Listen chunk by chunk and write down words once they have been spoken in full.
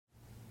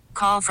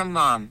call from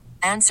mom.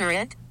 Answer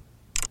it.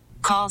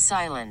 Call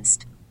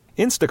silenced.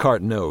 Instacart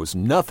knows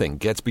nothing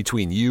gets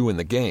between you and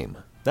the game.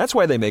 That's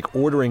why they make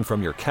ordering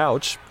from your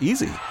couch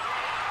easy.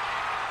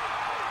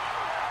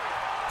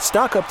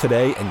 Stock up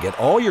today and get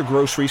all your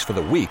groceries for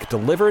the week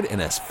delivered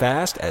in as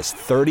fast as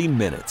 30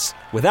 minutes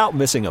without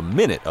missing a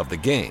minute of the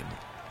game.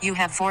 You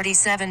have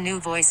 47 new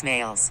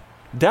voicemails.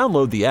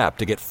 Download the app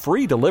to get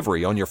free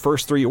delivery on your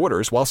first 3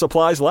 orders while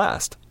supplies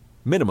last.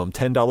 Minimum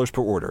 $10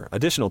 per order.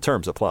 Additional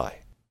terms apply.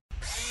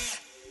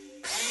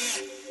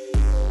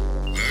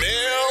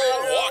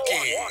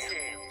 Milwaukee,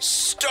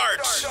 start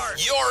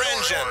your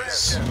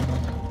engines.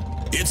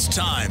 It's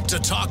time to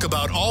talk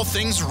about all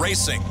things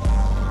racing.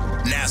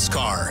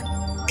 NASCAR,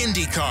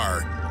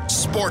 IndyCar,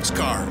 sports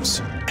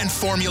cars, and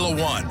Formula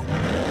One.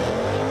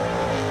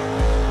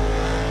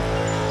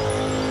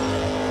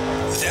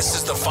 This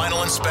is the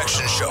Final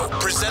Inspection Show,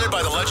 presented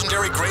by the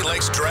legendary Great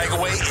Lakes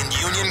Dragaway in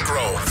Union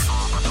Grove.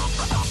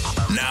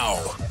 Now,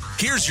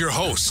 here's your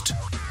host,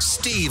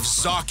 Steve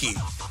Zocchi.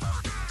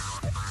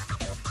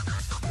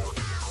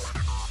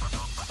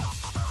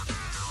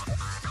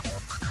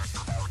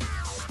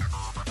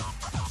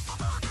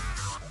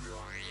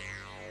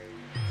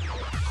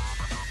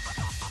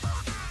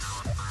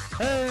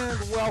 And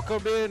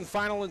welcome in,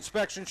 Final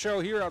Inspection Show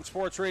here on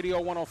Sports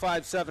Radio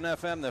 105.7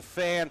 FM, The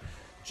Fan.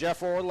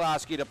 Jeff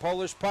Orlowski, the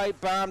Polish Pipe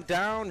Bomb,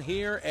 down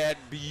here at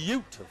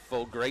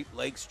beautiful Great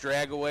Lakes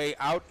Dragaway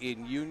out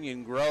in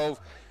Union Grove.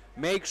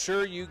 Make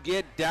sure you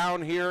get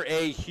down here.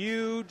 A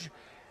huge,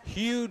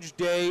 huge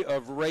day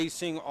of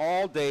racing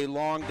all day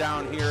long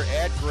down here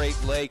at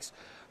Great Lakes.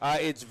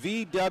 It's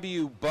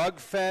VW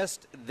Bugfest.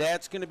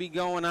 That's going to be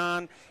going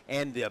on.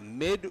 And the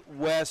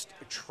Midwest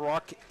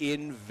Truck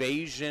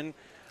Invasion.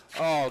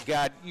 Oh,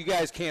 God, you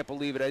guys can't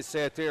believe it. I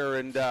sat there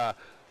and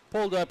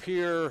pulled up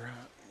here,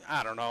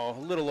 I don't know, a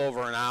little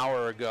over an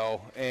hour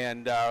ago,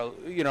 and,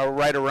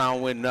 right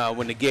around when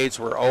the gates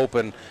were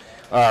open,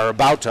 or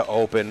about to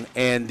open,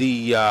 and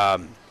the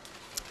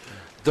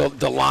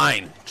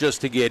line just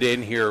to get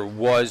in here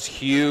was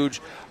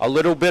huge. A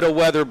little bit of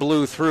weather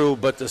blew through,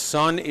 but the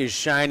sun is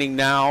shining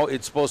now.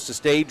 It's supposed to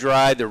stay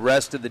dry the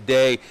rest of the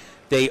day.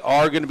 They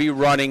are going to be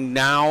running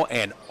now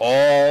and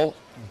all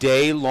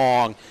day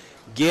long.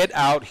 Get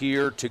out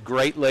here to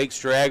Great Lakes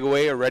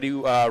Dragaway. Already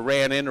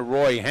ran into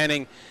Roy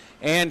Henning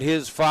and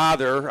his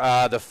father,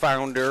 the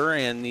founder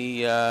and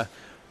the,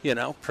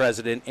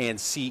 president and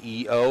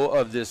CEO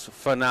of this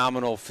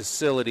phenomenal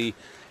facility.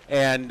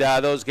 And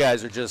those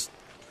guys are just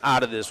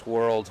out of this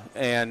world.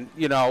 And,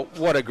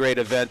 what a great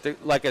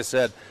event. Like I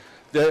said,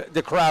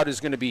 the crowd is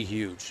going to be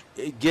huge.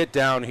 Get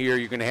down here.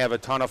 You're going to have a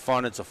ton of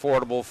fun. It's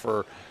affordable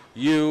for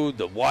you,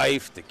 the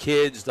wife, the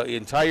kids, the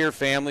entire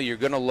family. You're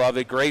going to love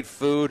it. Great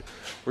food.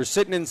 We're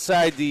sitting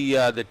inside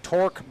the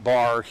Torque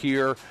Bar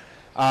here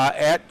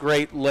at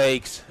Great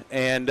Lakes,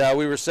 and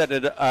we were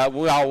setting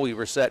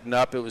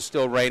up, it was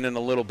still raining a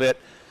little bit,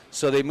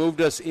 so they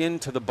moved us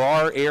into the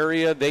bar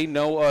area. They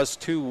know us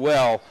too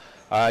well.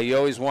 You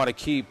always want to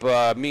keep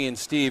me and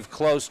Steve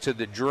close to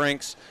the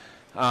drinks.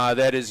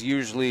 That is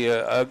usually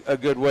a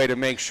good way to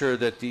make sure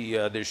that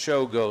the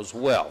show goes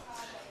well.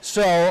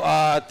 So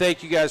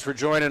thank you guys for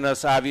joining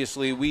us.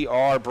 Obviously, we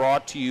are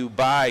brought to you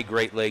by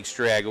Great Lakes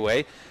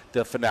Dragaway,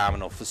 the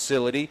phenomenal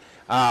facility.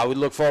 We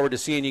look forward to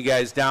seeing you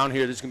guys down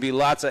here. There's going to be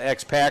lots of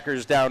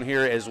ex-Packers down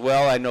here as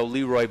well. I know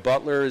Leroy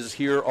Butler is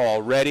here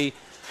already.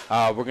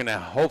 We're going to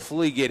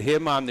hopefully get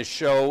him on the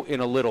show in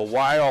a little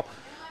while.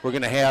 We're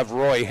going to have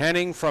Roy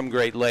Henning from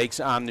Great Lakes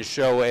on the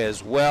show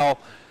as well.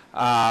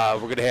 We're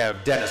going to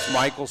have Dennis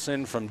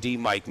Michelson from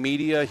D-Mike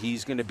Media.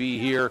 He's going to be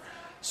here.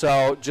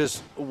 So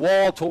just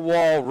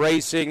wall-to-wall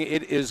racing.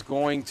 It is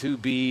going to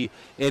be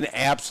an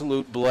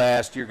absolute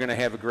blast. You're going to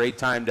have a great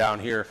time down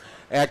here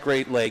at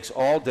Great Lakes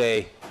all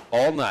day,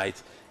 all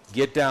night.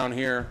 Get down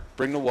here,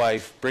 bring the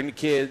wife, bring the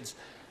kids,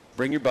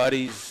 bring your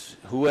buddies,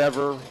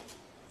 whoever.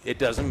 It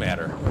doesn't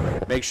matter.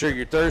 Make sure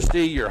you're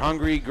thirsty, you're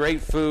hungry, great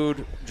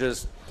food.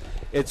 Just,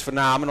 it's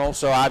phenomenal.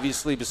 So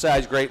obviously,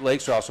 besides Great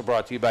Lakes, we're also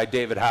brought to you by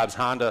David Hobbs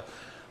Honda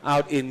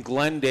out in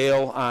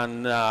Glendale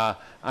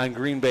on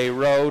Green Bay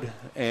Road.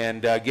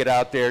 And get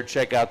out there,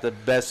 check out the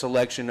best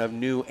selection of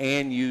new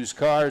and used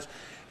cars.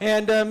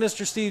 And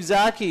Mr. Steve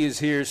Zocchi is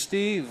here.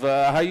 Steve,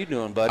 how you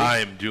doing, buddy?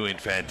 I'm doing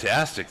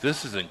fantastic.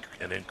 This is an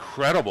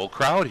incredible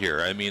crowd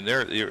here. I mean,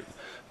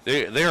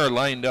 they are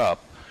lined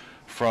up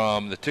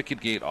from the ticket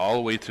gate all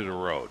the way to the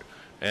road.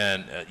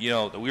 And,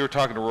 we were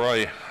talking to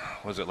Roy,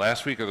 was it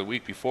last week or the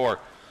week before,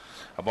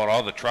 about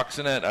all the trucks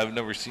in it. I've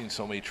never seen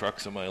so many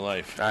trucks in my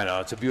life. I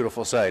know. It's a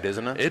beautiful sight,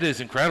 isn't it? It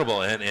is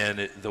incredible.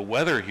 And the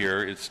weather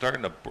here, it's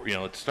starting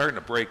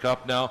to break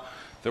up now.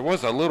 There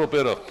was a little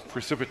bit of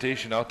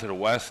precipitation out to the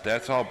west.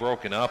 That's all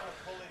broken up,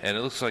 and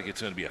it looks like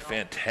it's going to be a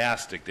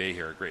fantastic day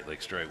here at Great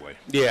Lakes Dragaway.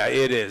 Yeah,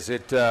 it is.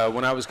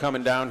 When I was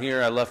coming down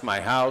here, I left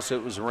my house.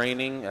 It was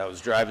raining. I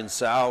was driving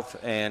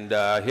south and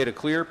hit a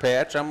clear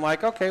patch. I'm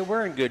like, okay,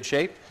 we're in good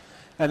shape.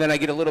 And then I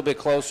get a little bit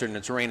closer, and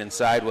it's raining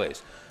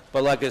sideways.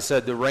 But like I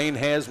said, the rain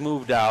has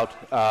moved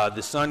out.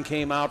 The sun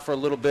came out for a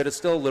little bit. It's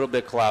still a little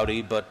bit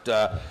cloudy, but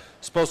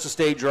Supposed to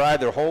stay dry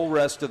the whole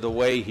rest of the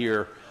way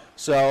here.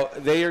 So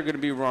they are going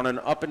to be running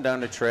up and down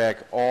the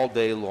track all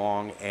day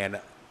long, and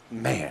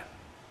man,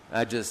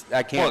 I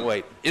can't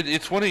wait.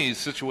 It's one of these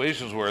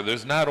situations where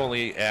there's not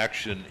only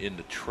action in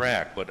the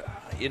track, but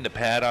in the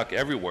paddock,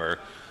 everywhere.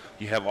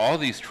 You have all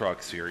these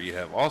trucks here. You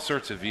have all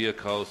sorts of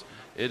vehicles.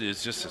 It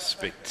is just a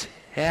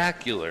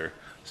spectacular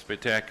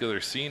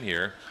scene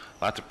here.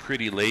 Lots of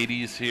pretty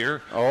ladies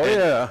here. Oh, and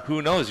yeah.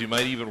 Who knows? You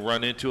might even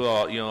run into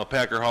a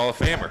Packer Hall of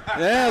Famer.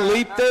 Yeah,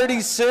 Leap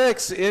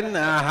 36 in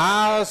the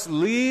house,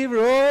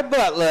 Leroy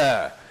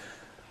Butler.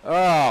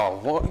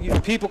 Oh,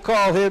 well, people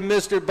call him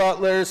Mr.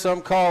 Butler.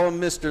 Some call him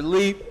Mr.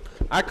 Leap.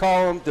 I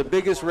call him the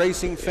biggest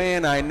racing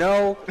fan I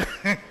know.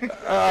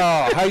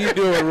 Oh, how you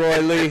doing, Roy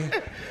Lee?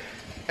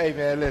 Hey,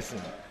 man,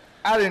 listen.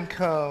 I didn't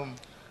come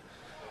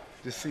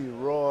to see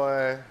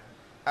Roy.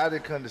 I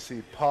didn't come to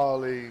see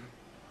Paulie.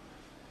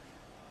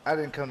 I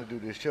didn't come to do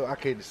this show. I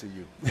came to see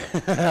you.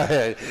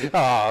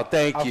 Oh,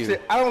 thank you.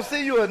 I don't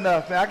see you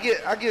enough, man.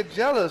 I get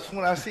jealous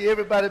when I see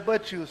everybody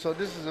but you, so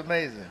this is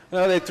amazing.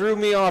 No, they threw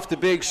me off the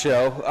big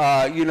show.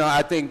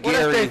 I think Gary.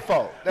 That's their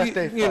fault. That's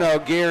their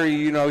fault. Gary,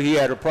 he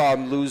had a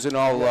problem losing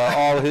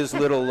all his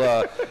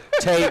little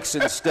takes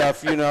and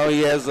stuff.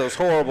 He has those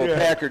horrible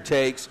Packer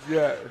takes.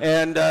 Yeah.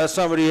 And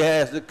somebody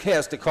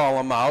has to call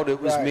him out. It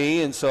was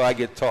me, and so I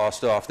get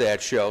tossed off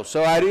that show.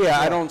 So I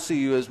don't see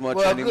you as much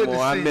anymore. Good to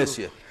see I miss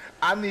you.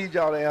 I need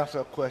y'all to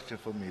answer a question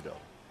for me, though.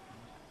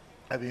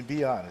 I mean,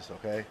 be honest,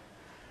 okay?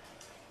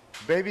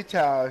 Baby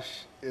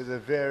Tosh is a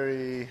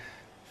very,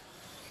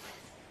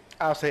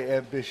 I'll say,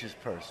 ambitious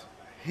person.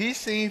 He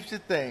seems to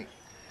think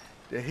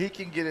that he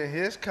can get in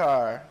his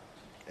car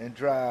and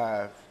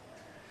drive,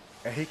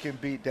 and he can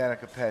beat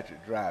Danica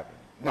Patrick driving.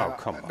 Now,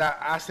 come on. Now,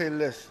 I say,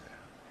 listen,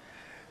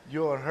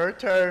 you're on her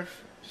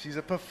turf. She's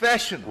a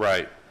professional.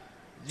 Right.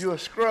 You're a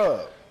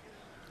scrub.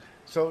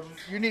 So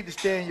you need to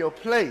stay in your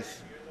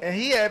place. And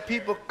he had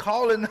people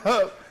calling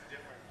up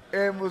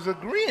and was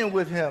agreeing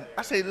with him.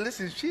 I say,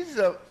 listen, she's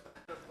a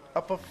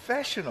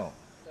professional.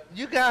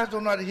 You guys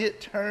don't know how to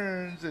hit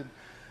turns. And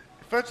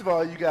first of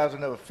all, you guys will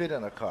never fit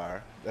in a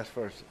car. That's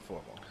first and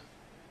foremost.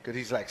 Because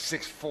he's like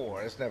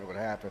 6'4". It's never going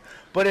to happen.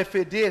 But if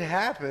it did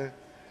happen,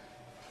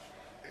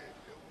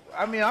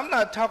 I mean, I'm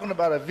not talking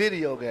about a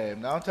video game.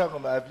 Now I'm talking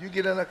about if you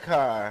get in a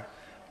car,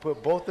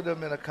 put both of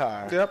them in a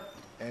car. Yep.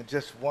 And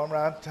just one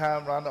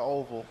time around the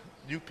oval,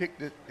 you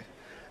picked it.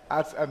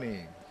 I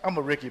mean, I'm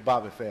a Ricky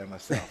Bobby fan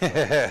myself.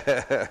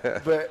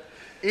 But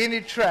any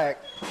track,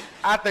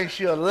 I think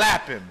she'll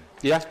lap him.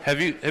 Yeah.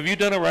 Have you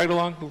done a ride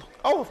along?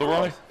 Oh, of Roy?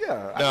 course.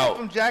 Yeah. I went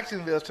from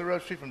Jacksonville to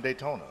Road Street from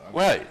Daytona.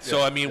 Right.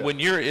 So, I mean, when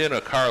you're in a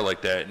car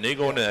like that and they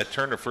go into that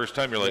turn the first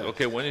time, you're like,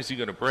 okay, when is he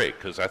going to brake?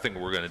 Because I think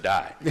we're going to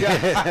die.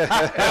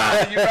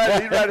 Yeah. You're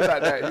right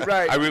about that. You're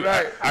right.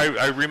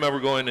 I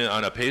remember going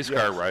on a pace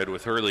car ride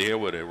with Hurley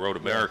Haywood at Road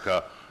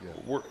America.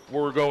 Yes.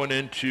 We're going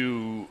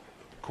into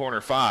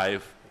corner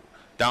 5.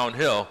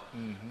 Downhill,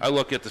 I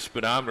look at the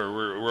speedometer.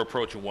 We're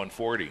approaching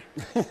 140.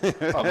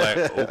 I'm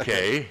like,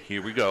 okay,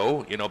 here we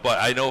go. But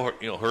I know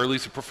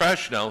Hurley's a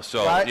professional,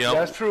 so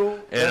that's true.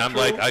 And I'm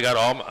like, I got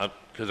all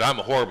because I'm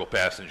a horrible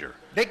passenger.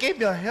 They gave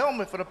me a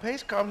helmet for the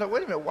pace car. I'm like,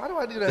 wait a minute, why do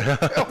I need a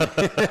helmet?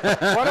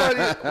 Why do I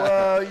need?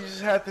 Well, you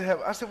just have to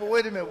have. I said, well,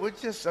 wait a minute, we're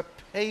just a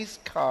pace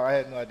car. I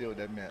had no idea what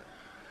that meant.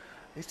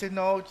 He said,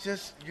 no,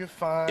 just you're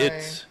fine.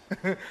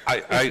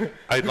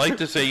 I'd like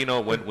to say,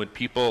 when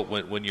people,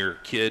 when you're a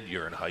kid,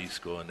 you're in high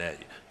school and that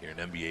you're an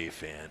NBA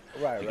fan.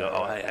 Right. You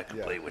go, I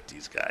can play with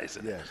these guys.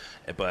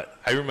 But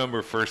I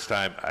remember first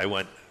time I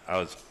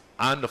was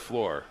on the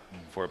floor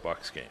for a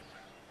Bucks game.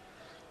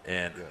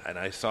 And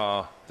I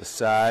saw the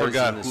size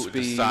and the speed.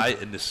 The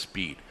size and the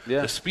speed.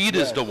 Yeah. The speed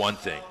is the one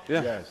thing.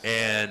 Yeah. Yes.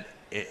 And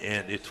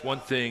it's one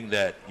thing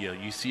that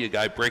you see a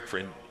guy break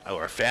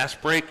or a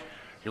fast break,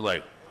 you're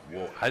like,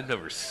 whoa, I've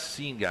never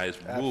seen guys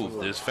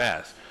move this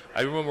fast.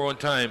 I remember one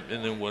time,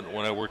 and then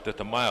when I worked at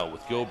the Mile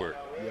with Gilbert,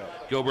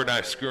 Gilbert and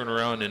I screwing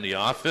around in the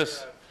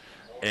office,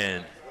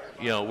 and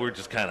we're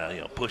just kind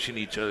of pushing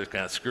each other,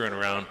 kind of screwing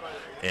around,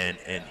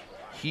 and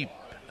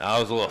I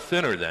was a little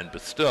thinner then,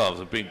 but still I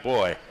was a big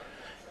boy.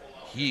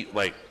 He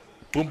like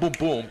boom, boom,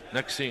 boom.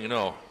 Next thing you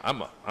know,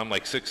 I'm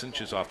like 6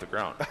 inches off the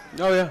ground.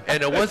 Oh yeah.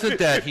 And it wasn't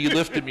that he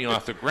lifted me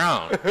off the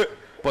ground,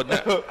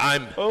 but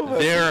I'm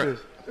there. Goodness.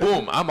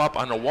 Boom! I'm up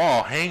on the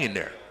wall, hanging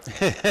there.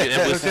 And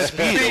it was the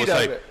speed. It was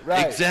like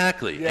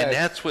exactly, yes. And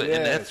that's what,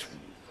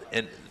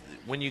 and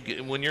when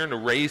you're in the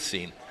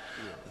racing,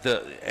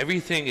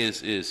 everything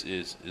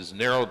is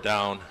narrowed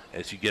down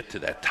as you get to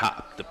that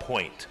top, the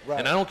point. Right.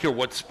 And I don't care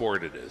what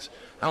sport it is.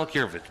 I don't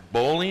care if it's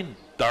bowling,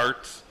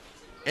 darts,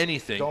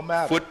 anything. Don't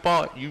matter.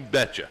 Football, you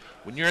betcha.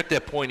 When you're at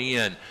that pointy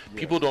end,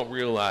 people don't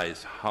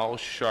realize how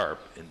sharp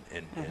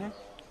and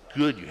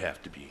good you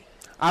have to be.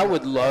 I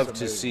would love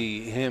to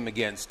see him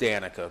against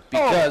Danica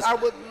because I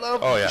would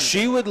love to.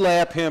 She would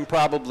lap him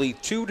probably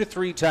 2 to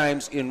 3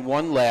 times in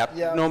one lap,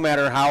 no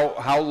matter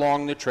how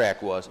long the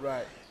track was.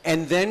 Right.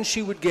 And then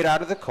she would get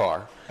out of the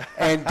car,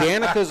 and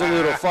Danica's a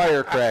little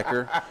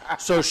firecracker,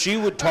 so she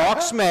would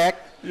talk smack,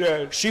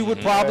 Yeah. She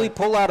would probably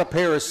pull out a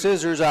pair of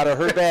scissors out of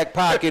her back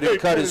pocket and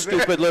cut his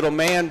stupid little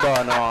man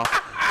bun off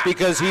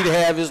because he'd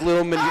have his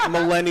little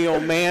millennial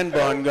man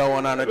bun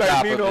going on the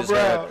top of his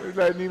head. It's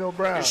like Nino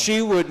Brown.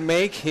 She would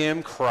make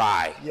him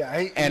cry.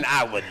 Yeah, and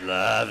I would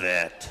love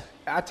it.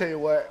 I tell you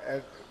what,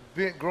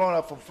 growing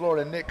up from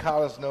Florida, Nick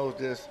Collins knows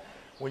this.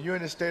 When you're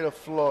in the state of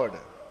Florida,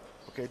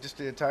 okay, just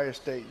the entire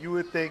state, you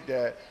would think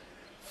that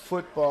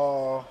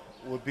football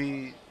would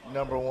be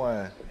number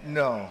one.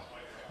 No.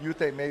 You would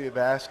think maybe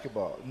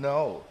basketball.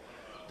 No.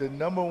 The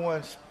number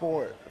one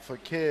sport for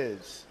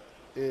kids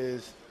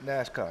is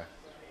NASCAR.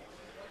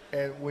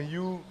 And when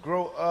you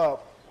grow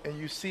up and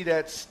you see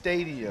that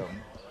stadium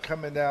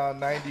coming down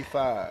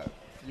 95,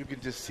 you can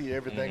just see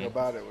everything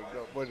about it,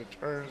 where the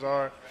turns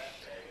are.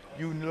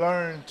 You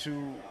learn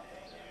to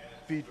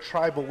be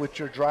tribal with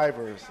your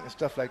drivers and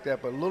stuff like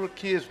that. But little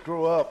kids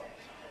grow up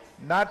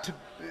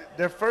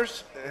their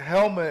first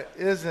helmet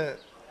isn't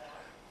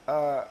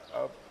a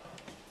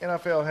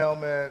NFL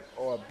helmet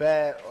or a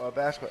bat or a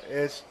basketball.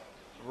 It's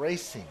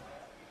racing.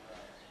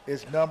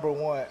 It's number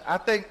one. I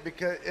think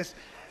because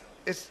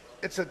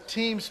it's a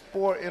team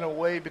sport in a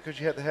way because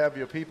you have to have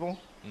your people.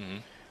 Mm-hmm.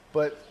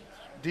 But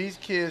these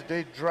kids,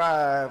 they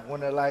drive when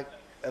they're like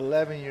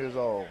 11 years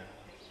old,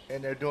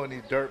 and they're doing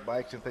these dirt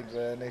bikes and things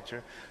of that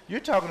nature. You're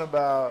talking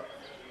about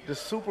the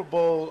Super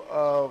Bowl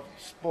of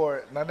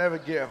sport, and I never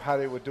get how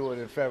they would do it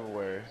in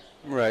February.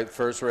 Right,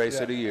 first race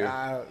of the year.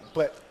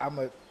 But I'm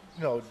a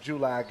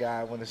July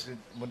guy when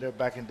they're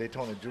back in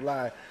Daytona,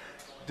 July.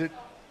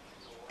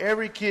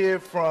 Every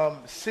kid from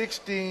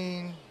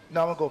 16,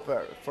 no, I'm going to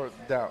go for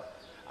down.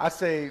 I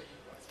say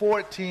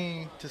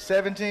 14 to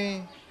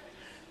 17,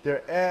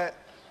 they're at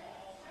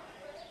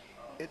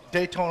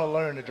Daytona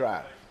learning to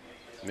drive.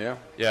 Yeah.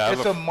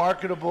 It's a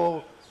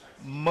marketable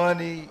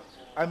money.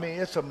 I mean,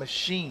 it's a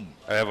machine.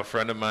 I have a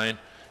friend of mine.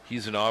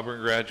 He's an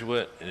Auburn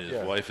graduate, and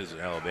his wife is an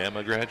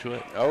Alabama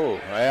graduate. Oh,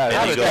 yeah.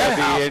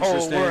 That'd be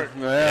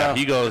interesting. Yeah.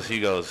 He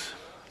goes,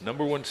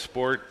 number one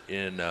sport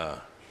in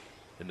the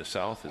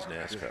South is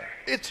NASCAR.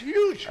 It's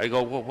huge. I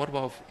go, well, what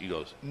about, he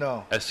goes,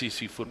 no.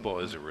 SEC football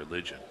is a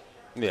religion.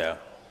 Yeah.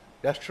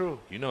 That's true.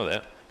 You know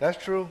that.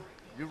 That's true.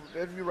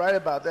 You're right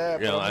about that.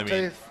 You know, I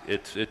mean,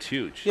 it's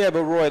huuse. Yeah,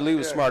 but Roy Lee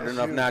was smart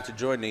enough not to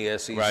join the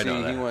SEC. Right,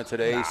 he went to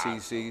the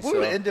ACC. We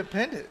were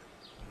independent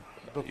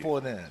before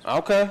then.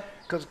 Okay.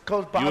 Because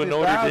Coach Bobby You and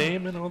Notre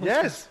Dame and all that?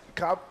 Yes.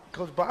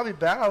 Coach Bobby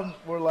Bowden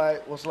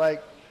was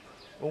like,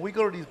 when we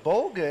go to these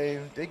bowl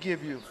games, they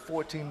give you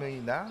 $14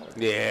 million.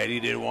 Yeah, he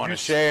didn't want to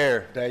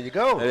share. There you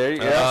go. There you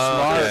go.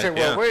 Smart. I said,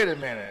 well, wait a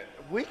minute.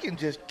 We can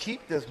just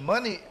keep this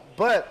money,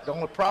 but the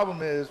only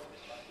problem is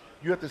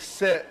you have to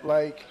set,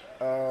 like,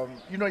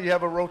 you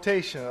have a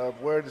rotation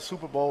of where the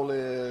Super Bowl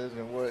is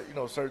and where,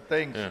 certain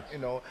things,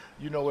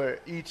 you know where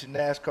each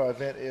NASCAR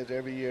event is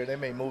every year. They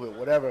may move it,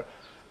 whatever,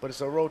 but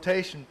it's a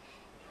rotation.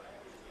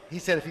 He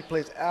said if he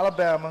plays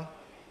Alabama,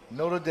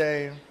 Notre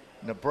Dame,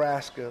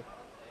 Nebraska,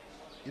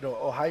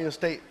 Ohio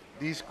State,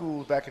 these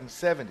schools back in the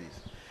 70s,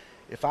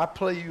 if I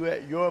play you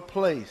at your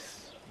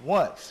place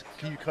once,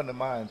 can you come to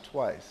mine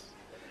twice?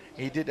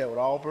 And he did that with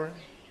Auburn.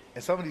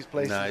 And some of these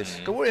places, nice.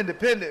 Because we're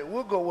independent,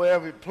 we'll go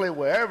wherever, play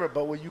wherever,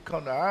 but when you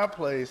come to our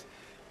place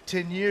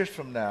 10 years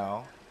from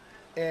now,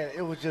 and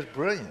it was just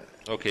brilliant.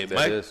 Okay,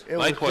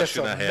 my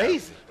question I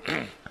have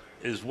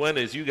is when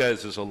is you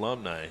guys as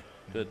alumni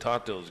going to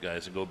talk to those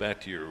guys and go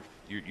back to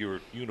your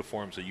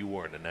uniforms that you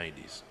wore in the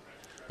 90s?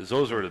 Because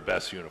those were the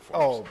best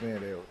uniforms. Oh,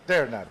 man,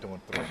 they're not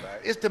doing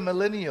throwback. It's the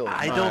millennials.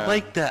 I don't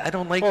like that. I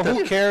don't like that. Well,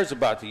 who cares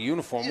about the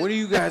uniform? When are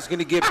you guys going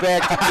to get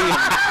back to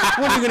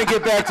being? When are you going to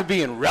get back to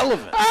being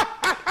relevant?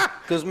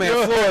 Because,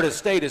 man, Florida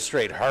State is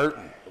straight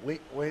hurting.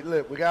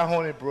 Look, we got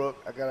Hornibrook.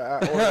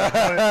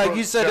 I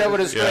You said that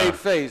with a straight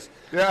face.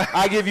 Yeah.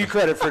 I give you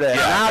credit for that.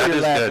 Now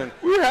you're laughing.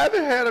 We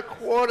haven't had a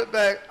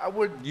quarterback.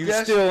 You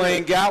still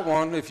ain't got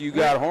one if you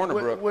got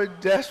Hornibrook. We're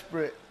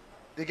desperate.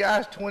 The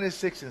guy's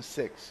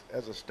 26-6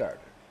 as a starter.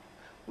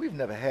 We've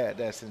never had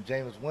that since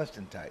Jameis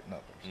Winston type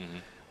numbers. Mm-hmm.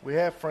 We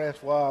had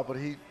Francois, but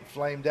he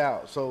flamed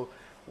out. So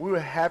we were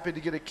happy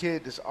to get a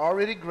kid that's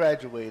already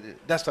graduated,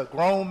 that's a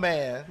grown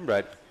man.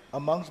 Right.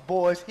 Amongst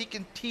boys, he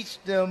can teach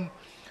them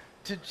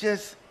to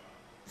just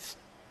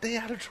stay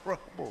out of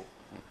trouble.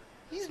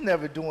 He's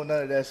never doing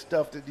none of that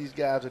stuff that these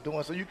guys are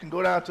doing. So you can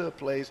go down to a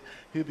place,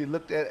 he'll be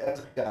looked at as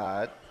a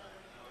god,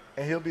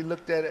 and he'll be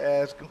looked at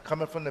as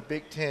coming from the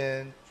Big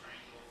Ten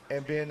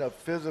and being a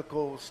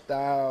physical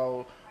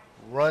style,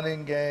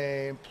 running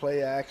game,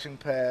 play action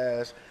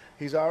pass.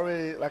 He's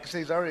already, like I say,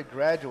 he's already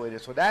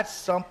graduated. So that's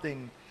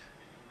something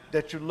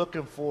that you're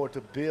looking for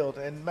to build.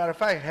 And matter of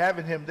fact,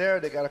 having him there,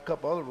 they got a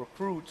couple other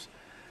recruits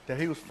that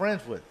he was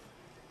friends with.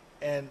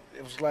 And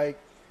it was like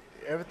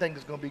everything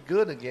is going to be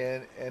good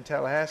again in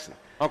Tallahassee.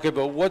 Okay,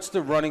 but what's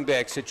the running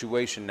back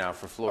situation now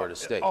for Florida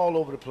State? All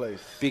over the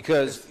place.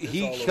 Because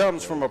he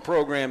comes from a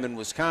program in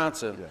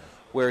Wisconsin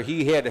where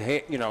he had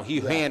to, he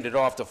handed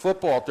off the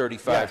football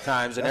 35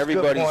 times, and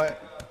everybody's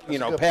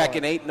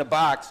packing 8 in the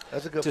box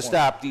That's a good to point.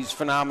 stop these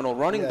phenomenal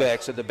running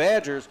backs of the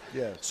Badgers.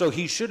 Yes. So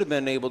he should have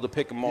been able to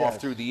pick them off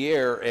through the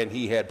air, and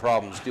he had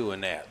problems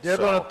doing that. They're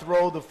going to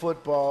throw the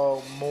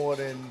football more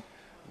than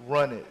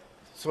run it.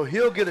 So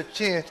he'll get a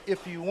chance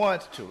if he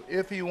wants to.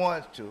 If he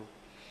wants to,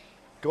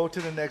 go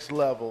to the next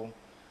level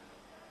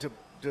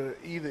to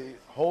either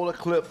hold a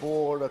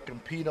clipboard or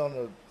compete on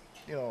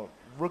the,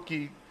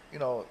 rookie,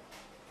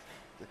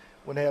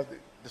 when they have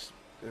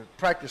the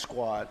practice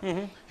squad.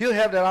 He'll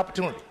have that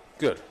opportunity.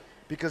 Good.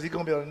 Because he's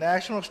going to be on the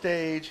national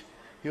stage.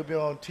 He'll be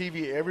on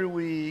TV every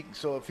week.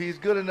 So if he's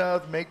good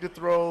enough, make the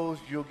throws,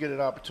 you'll get an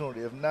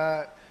opportunity. If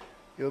not,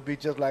 it'll be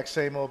just like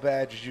same old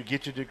Badgers. You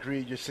get your degree,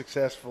 you're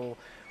successful,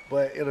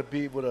 but it'll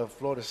be with a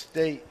Florida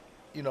State,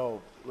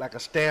 like a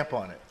stamp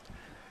on it.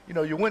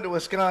 You went to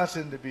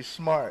Wisconsin to be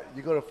smart.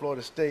 You go to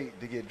Florida State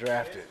to get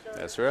drafted.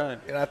 That's right.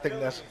 And I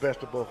think that's the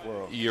best of both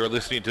worlds. You're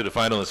listening to the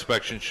Final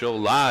Inspection Show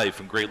live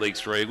from Great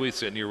Lakes Dragway,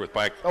 sitting here with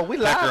Packer Oh, we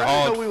live?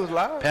 I didn't know we was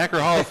live. Packer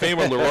Hall of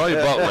Famer Leroy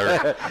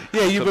Butler.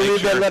 Yeah, you So believe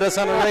make that? sure- Let us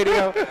on the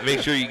radio. Make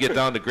sure you get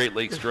down to Great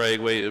Lakes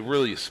Dragway. A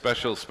really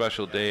special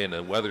day, and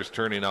the weather's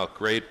turning out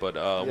great. But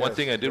one Yes,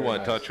 thing I did very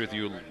want to nice. touch with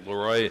you,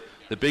 Leroy,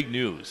 the big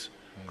news.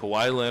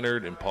 Kawhi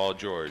Leonard and Paul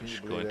George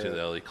believe going to that?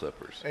 the LA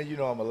Clippers. And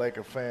I'm a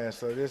Laker fan,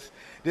 so this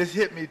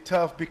hit me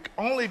tough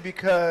only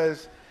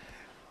because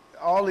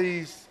all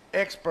these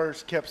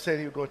experts kept saying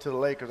he would go to the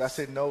Lakers. I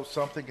said, no,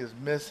 something is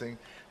missing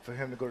for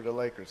him to go to the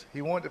Lakers.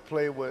 He wanted to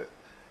play with,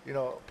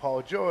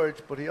 Paul George,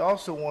 but he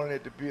also wanted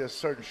it to be a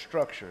certain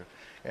structure.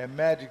 And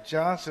Magic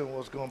Johnson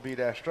was going to be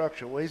that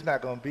structure. Well, he's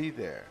not going to be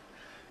there.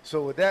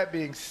 So with that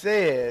being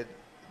said,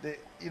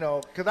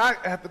 because I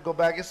have to go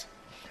back,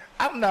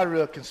 I'm not a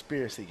real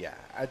conspiracy guy.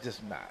 I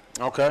just not.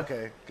 Okay.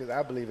 Okay, because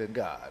I believe in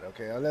God.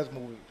 Okay, now let's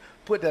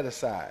put that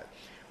aside.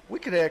 We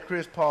could have had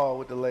Chris Paul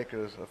with the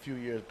Lakers a few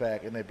years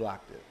back, and they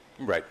blocked it.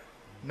 Right.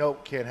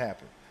 Nope, can't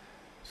happen.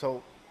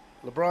 So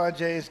LeBron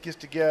James gets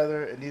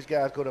together, and these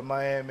guys go to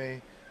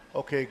Miami.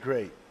 Okay,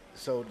 great.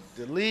 So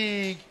the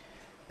league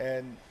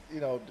and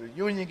the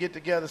union get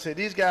together, say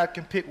these guys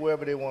can pick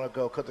wherever they want to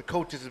go because the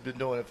coaches have been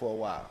doing it for a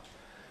while.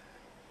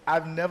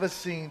 I've never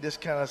seen this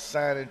kind of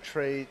sign and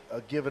trade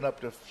or giving up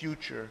the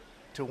future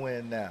to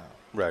win now.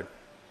 Right.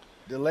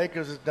 The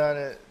Lakers have done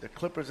it. The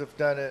Clippers have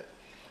done it.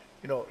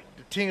 The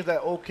teams like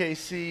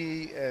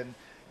OKC and,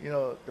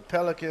 the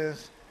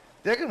Pelicans,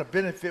 they're going to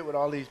benefit with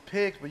all these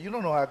picks, but you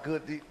don't know how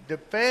good the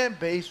fan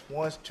base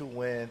wants to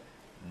win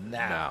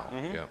now.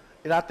 Yeah.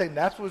 And I think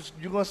that's what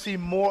you're going to see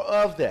more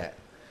of that.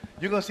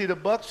 You're going to see the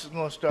Bucks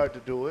going to start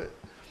to do it.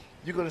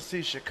 You're going to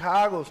see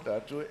Chicago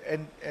start to do it.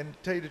 And to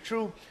tell you the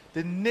truth,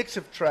 the Knicks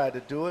have tried to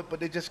do it, but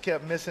they just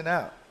kept missing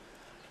out.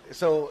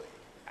 So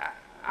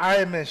I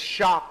am in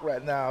shock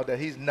right now that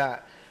he's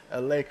not a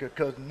Laker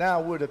because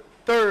now we're the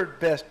third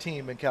best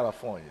team in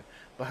California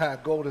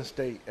behind Golden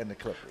State and the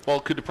Clippers. Well,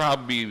 could the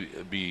problem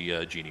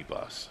be Jeannie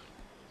Buss?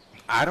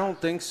 I don't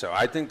think so.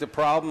 I think the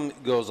problem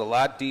goes a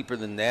lot deeper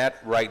than that.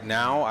 Right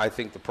now, I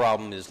think the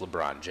problem is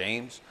LeBron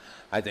James.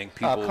 I think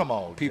people come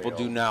on, people J.O.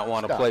 do not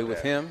want to Stop play that.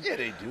 with him. Yeah,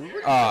 they do.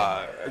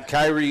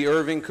 Kyrie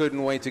Irving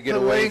couldn't wait to get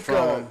away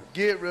from him.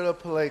 Get rid of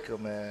Pelinka,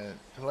 man.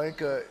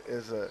 Pelinka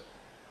is a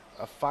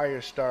fire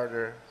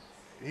starter.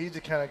 He's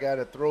the kind of guy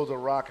that throws a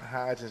rock and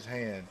hides his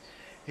hand.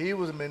 He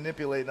was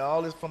manipulating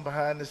all this from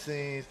behind the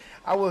scenes.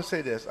 I will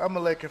say this. I'm a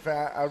Laker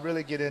fan. I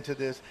really get into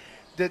this.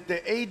 The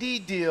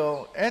AD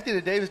deal, Anthony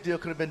Davis deal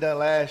could have been done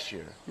last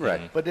year.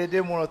 Right. But they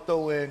didn't want to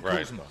throw in Right.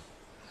 Kuzma.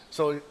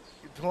 So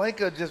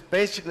Pelinka just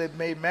basically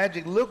made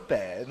Magic look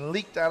bad and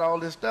leaked out all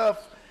this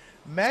stuff.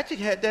 Magic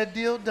had that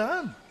deal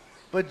done.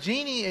 But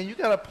Jeannie, and you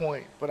got a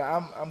point, but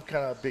I'm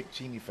kind of a big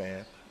Jeannie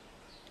fan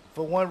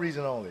for one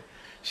reason only.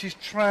 She's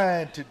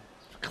trying to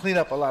clean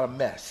up a lot of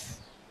mess,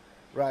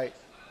 right?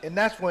 And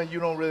that's when you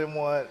don't really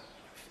want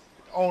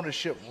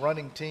ownership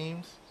running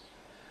teams.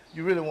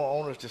 You really want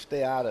owners to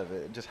stay out of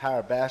it and just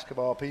hire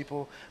basketball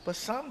people. But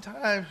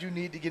sometimes you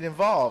need to get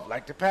involved,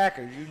 like the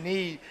Packers. You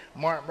need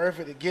Mark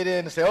Murphy to get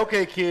in and say,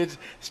 okay, kids,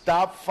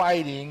 stop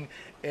fighting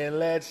and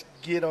let's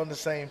get on the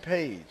same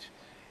page.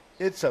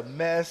 It's a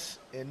mess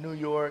in New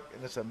York,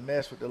 and it's a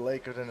mess with the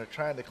Lakers, and they're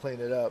trying to clean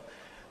it up.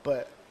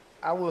 But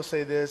I will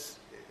say this.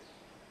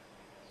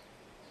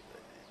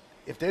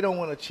 If they don't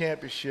win a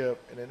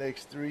championship in the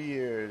next 3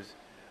 years,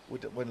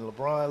 when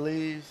LeBron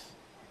leaves,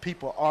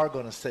 people are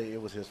going to say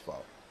it was his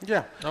fault.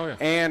 Yeah. Oh, yeah.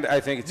 And I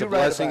think it's You're a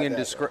right blessing about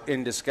in, that,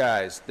 in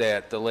disguise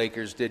that the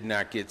Lakers did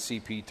not get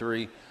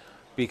CP3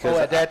 because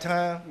At that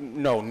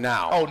time? No,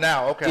 now. Oh,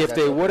 now, okay. If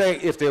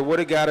they would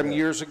have got him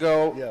years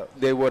ago, Yeah.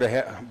 they would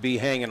have be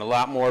hanging a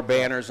lot more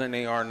banners than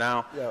they are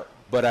now. Yeah.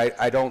 But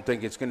I don't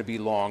think it's going to be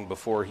long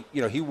before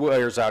he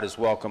wears out his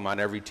welcome on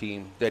every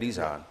team that he's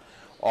on.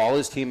 All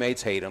his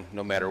teammates hate him,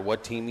 no matter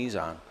what team he's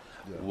on.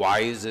 Why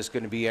is this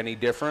going to be any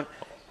different?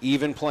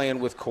 even playing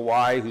with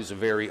Kawhi, who's a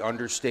very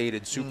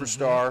understated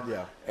superstar,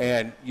 Yeah.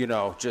 and,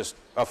 just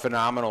a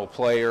phenomenal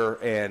player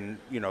and,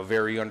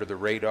 very under the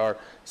radar.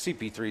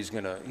 CP3's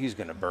he's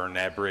gonna burn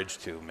that bridge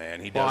too, man.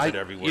 He does it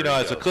everywhere.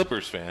 As a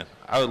Clippers fan,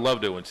 I would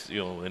love to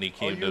when he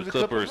came to you the was a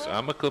Clipper Clippers. fan?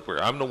 I'm a Clipper.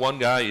 I'm the one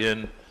guy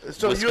in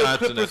So Wisconsin you're a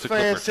Clippers that's a fan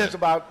Clipper since fan.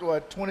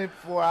 about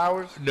 24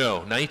 hours? No,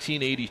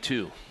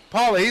 1982.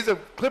 Paula, he's a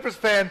Clippers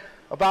fan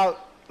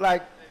about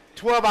like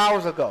 12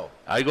 hours ago.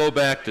 I go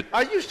back to.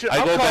 Are you sure?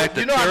 I go back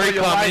to I know Terry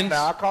your wife Cummings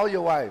now. I'll call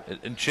your wife. and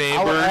I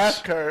Chambers. will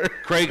ask her.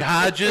 Craig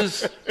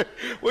Hodges,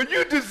 Well,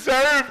 you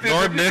deserved it.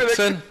 Norm You could've-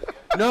 Nixon.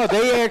 No,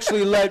 they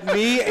actually let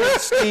me and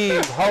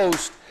Steve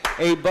host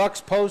a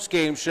Bucks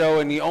post-game show,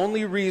 and the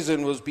only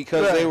reason was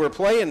because Right. they were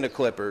playing the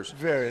Clippers.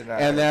 Very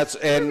nice. And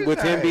Very with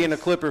him nice. being a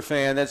Clipper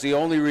fan, that's the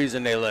only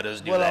reason they let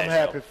us do Well, that I'm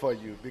happy show. for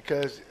you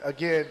because,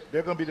 again,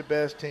 they're going to be the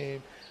best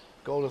team.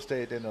 Golden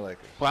State, then the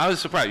Lakers. Well, I was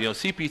surprised.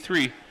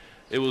 CP3,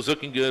 it was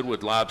looking good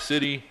with Lob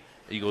City.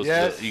 He goes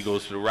Yes. to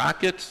the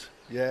Rockets.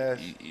 Yes.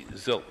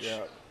 Zilch. Yeah.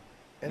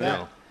 And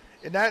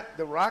Yeah.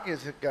 the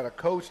Rockets have got a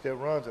coach that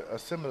runs a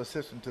similar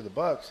system to the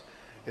Bucks.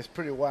 It's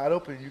pretty wide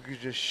open. You can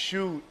just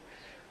shoot,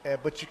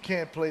 but you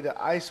can't play the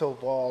ISO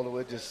ball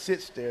where it just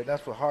sits there.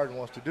 That's what Harden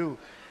wants to do.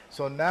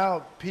 So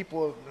now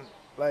people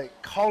are like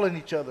calling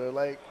each other.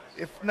 Like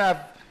if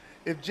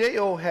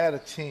J.O. had a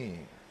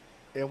team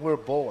and we're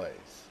boys,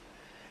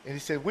 and he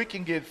said we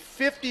can get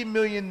 $50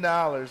 million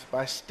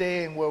by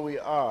staying where we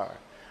are,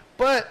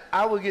 but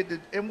I would get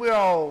and we're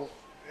all.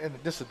 And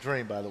this is a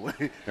dream, by the way.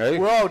 Hey.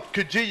 We're all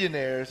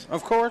cajillionaires.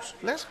 Of course.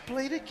 Let's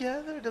play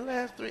together the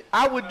last 3.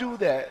 I would do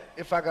that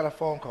if I got a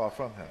phone call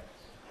from him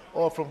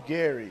or from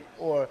Gary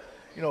or,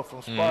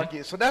 from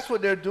Sparky. So that's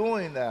what they're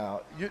doing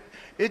now.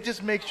 It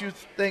just makes you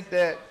think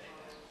that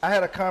I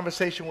had a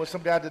conversation with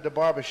some guy at the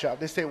barbershop.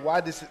 They say,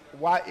 why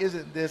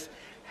isn't this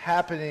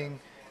happening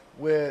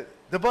with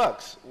the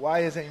Bucks? Why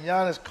isn't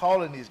Giannis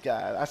calling these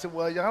guys? I said,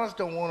 well, Giannis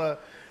don't want to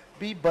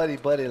be buddy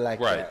like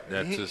Right,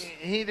 that. that's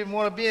He didn't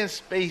want to be in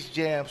Space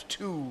Jams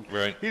too.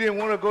 Right. He didn't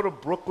want to go to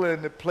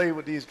Brooklyn to play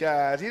with these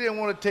guys. He didn't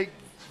want to take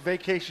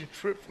vacation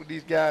trips with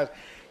these guys.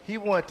 He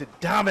wanted to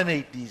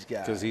dominate these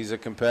guys. Because he's a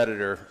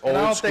competitor, And I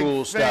old don't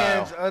school think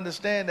fans style.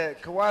 understand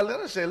that. Kawhi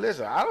Leonard said,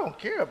 listen, I don't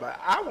care about it.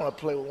 I want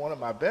to play with one of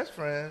my best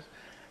friends,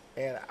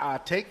 and I'll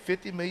take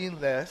 $50 million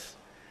less,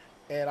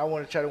 and I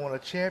want to try to win a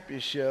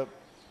championship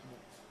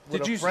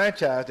with a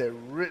franchise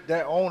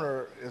that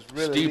owner is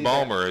really Steve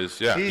Ballmer is,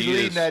 he's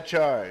leading that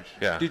charge.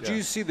 Yeah. Did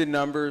you see the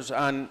numbers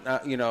on,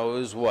 it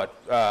was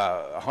what,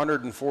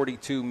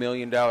 $142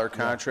 million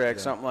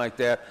contract, something like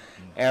that,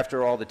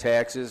 after all the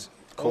taxes?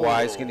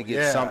 Kawhi's going to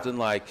get something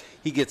like,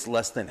 he gets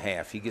less than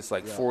half. He gets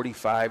like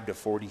 45 to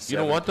 47%. You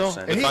know what, though?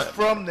 And he's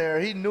from there.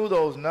 He knew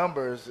those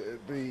numbers.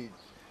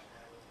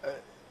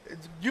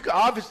 You can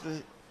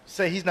obviously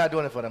say he's not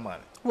doing it for the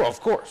money. Well, of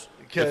course.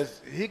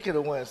 Because he could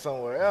have went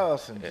somewhere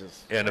else and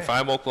just. And if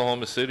I'm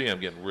Oklahoma City, I'm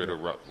getting rid of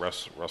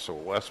Russell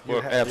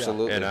Westbrook.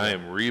 Absolutely. And I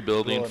am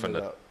rebuilding Blowing from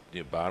it the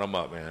up. bottom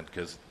up, man,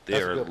 because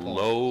That's a they're good point.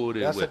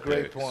 loaded That's with a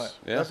great picks. point.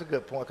 Yeah. That's a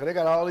good point because they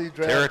got all these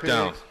draft Tear it picks.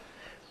 down.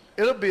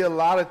 It'll be a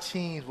lot of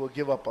teams will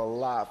give up a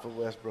lot for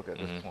Westbrook at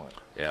this point.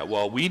 Yeah,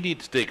 well, we need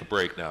to take a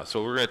break now.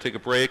 So we're going to take a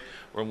break.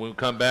 When we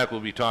come back, we'll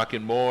be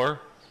talking more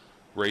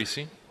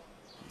racing,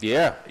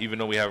 Yeah. even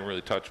though we haven't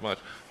really touched much.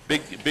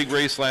 Big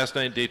race last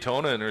night in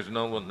Daytona, and there's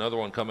another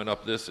one coming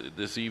up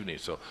this evening.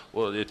 So,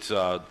 well, it's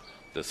the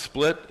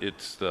split.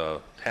 It's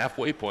the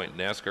halfway point in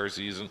NASCAR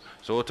season.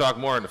 So we'll talk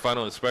more on the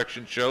Final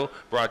Inspection Show,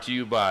 brought to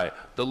you by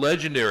the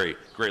legendary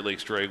Great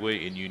Lakes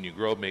Dragway in Union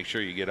Grove. Make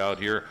sure you get out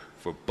here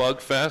for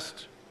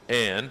Bugfest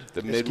and The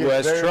It's getting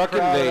Midwest very Truck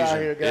crowded out Invasion.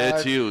 here, guys.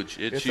 it's huge.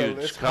 It's huge.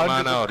 It's Come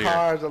on hundreds out of here.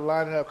 cars are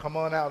lining up. Come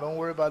on out. Don't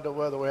worry about the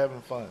weather. We're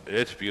having fun.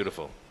 It's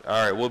beautiful.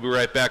 All right, we'll be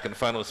right back in the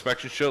Final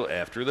Inspection Show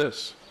after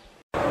this.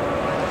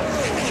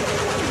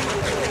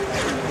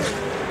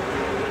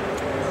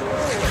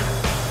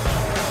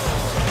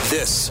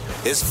 This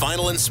is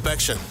Final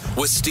Inspection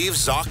with Steve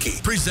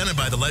Zocchi, presented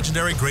by the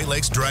legendary Great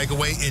Lakes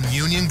Dragaway in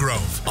Union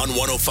Grove on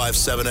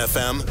 105.7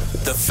 FM,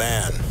 The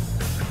Fan.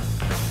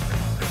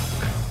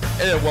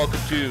 And welcome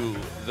to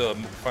the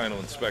Final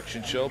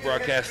Inspection Show,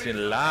 broadcasting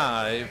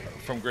live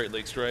from Great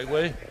Lakes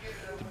Dragway.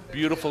 It's a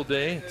beautiful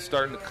day. It's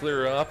starting to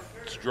clear up.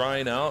 It's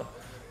drying out.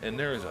 And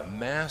there is a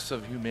mass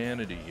of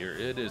humanity here.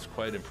 It is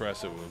quite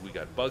impressive. We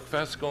got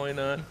Bugfest going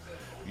on.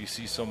 You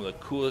see some of the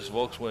coolest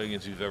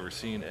Volkswagens you've ever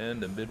seen,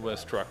 and the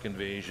Midwest Truck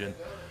Invasion.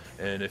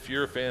 And if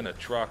you're a fan of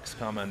trucks,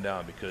 come on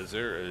down, because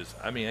there is,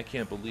 I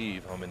can't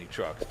believe how many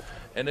trucks.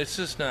 And it's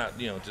just not,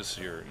 just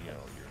your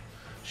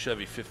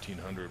Chevy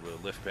 1500 with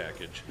a lift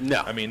package.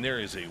 No. There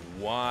is a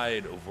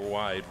wide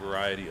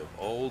variety of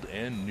old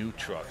and new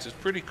trucks. It's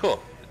pretty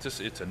cool.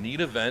 It's a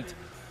neat event.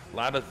 A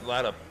lot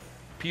of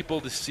people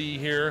to see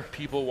here,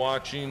 people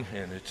watching,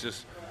 and it's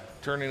just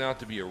turning out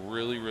to be a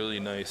really, really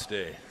nice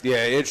day.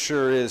 Yeah, it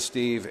sure is,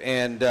 Steve.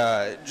 And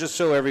just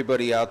so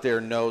everybody out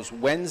there knows,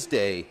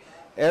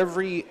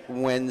 every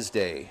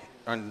Wednesday,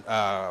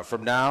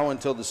 from now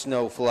until the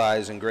snow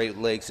flies and Great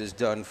Lakes is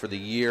done for the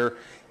year,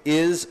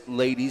 is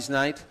Ladies'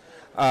 Night.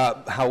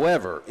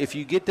 However, if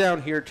you get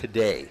down here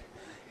today,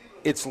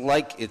 it's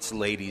like it's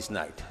ladies'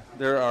 night.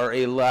 There are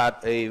a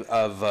lot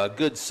of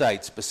good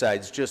sights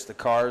besides just the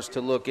cars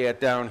to look at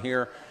down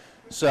here.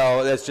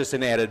 So that's just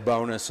an added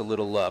bonus, a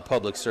little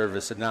public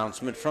service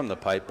announcement from the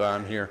Pipe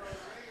Bomb here.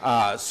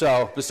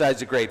 So besides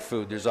the great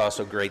food, there's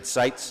also great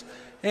sights.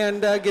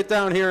 And get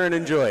down here and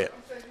enjoy it.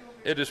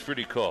 It is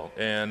pretty cool.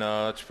 And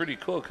it's pretty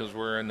cool because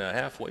we're in the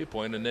halfway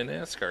point in the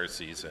NASCAR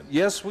season.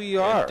 Yes, we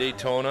are. At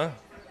Daytona,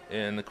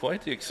 and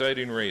quite the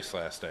exciting race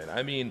last night.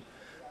 I mean,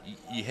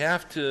 you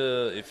have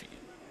to, if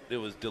it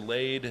was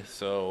delayed,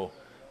 so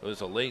it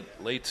was a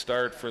late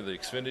start for the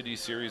Xfinity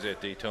Series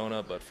at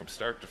Daytona, but from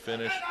start to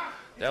finish,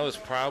 that was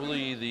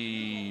probably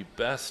the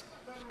best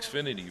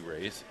Xfinity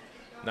race,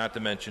 not to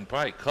mention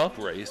probably Cup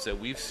race that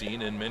we've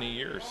seen in many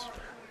years.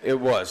 It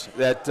was.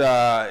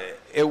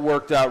 It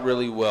worked out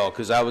really well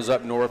because I was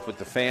up north with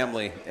the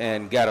family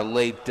and got a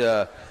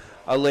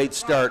late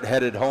start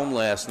headed home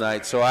last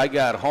night. So I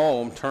got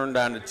home, turned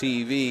on the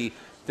TV,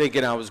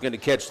 thinking I was going to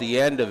catch the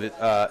end of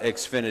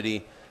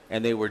Xfinity,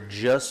 and they were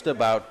just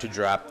about to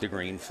drop the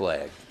green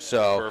flag.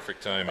 So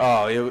perfect timing.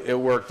 Oh, it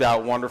worked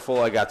out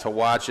wonderful. I got to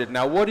watch it.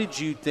 Now, what did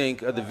you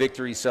think of the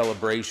victory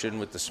celebration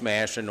with the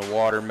smash and the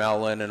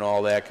watermelon and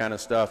all that kind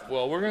of stuff?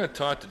 Well, we're going to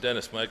talk to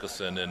Dennis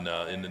Michelson in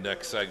the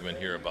next segment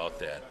here about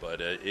that. But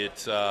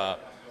it's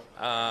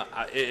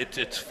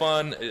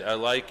fun. I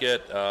like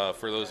it.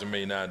 For those who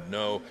may not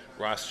know,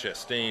 Ross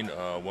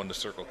Chastain won the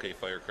Circle K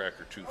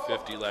Firecracker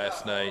 250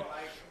 last night,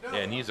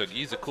 and he's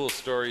a cool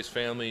story. His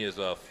family is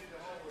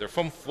they're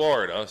from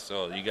Florida,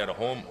 so you got a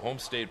home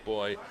state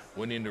boy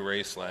winning the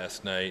race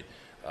last night.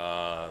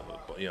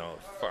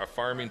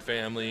 Farming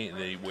family.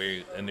 They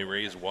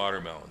raise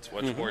watermelons.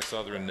 What's more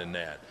southern than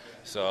that?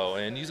 So,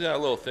 and he's got a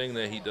little thing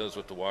that he does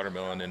with the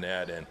watermelon and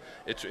that, and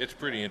it's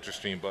pretty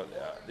interesting. But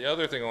the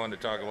other thing I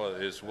wanted to talk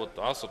about is we'll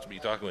also be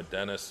talking with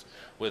Dennis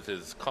with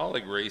his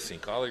Colleague Racing.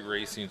 Colleague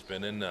Racing's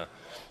been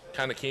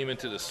kind of came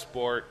into the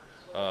sport,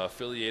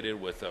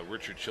 affiliated with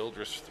Richard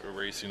Childress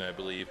Racing, I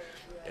believe.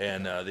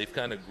 And they've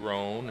kind of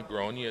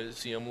grown. You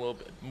see them a little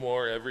bit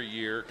more every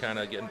year, kind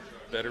of getting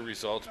better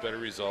results, but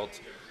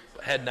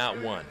had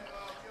not won.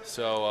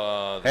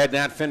 So had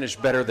not finished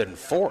better than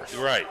fourth.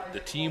 Right. The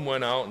team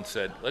went out and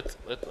said, let's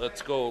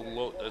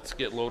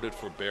get loaded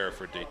for bear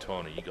for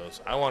Daytona. He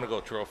goes, I want to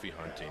go trophy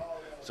hunting.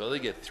 So they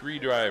get 3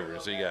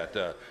 drivers. They got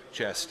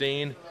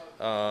Chastain,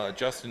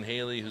 Justin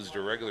Haley, who's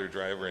the regular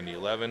driver in the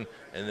 11,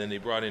 and then they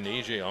brought in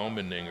AJ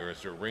Allmendinger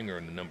as their ringer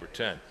in the number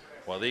 10.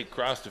 Well, they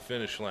crossed the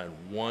finish line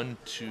 1,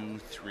 2,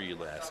 3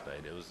 last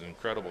night. It was an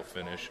incredible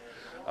finish.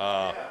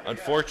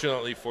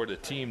 Unfortunately for the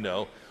team,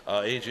 though,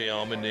 A.J.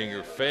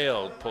 Allmendinger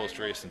failed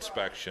post-race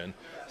inspection,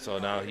 so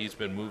now he's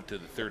been moved to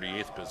the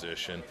 38th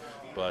position.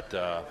 But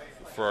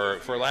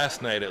for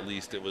last night, at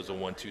least, it was a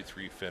 1, 2,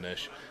 3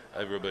 finish.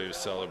 Everybody was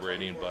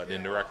celebrating, but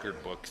in the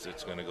record books,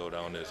 it's going to go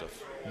down as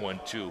a 1,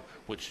 2,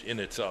 which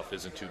in itself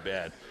isn't too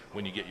bad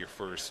when you get your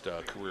first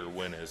career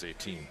win as a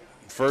team.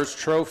 First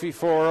trophy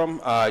for them.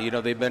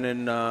 They've been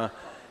in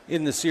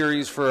the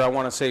series for, I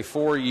want to say,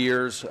 4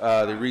 years.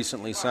 They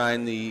recently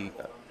signed the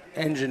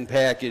engine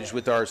package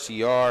with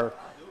RCR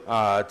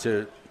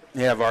to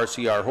have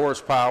RCR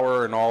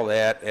horsepower and all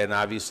that, and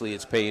obviously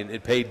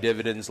it paid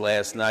dividends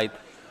last night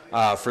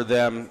for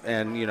them.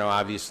 And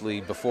obviously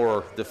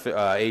before the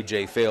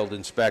AJ failed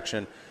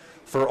inspection,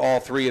 for all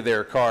 3 of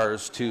their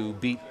cars to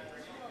beat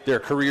their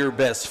career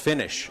best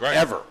finish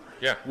ever.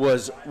 Yeah.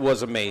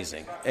 was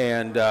amazing.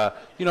 And,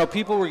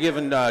 people were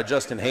giving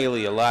Justin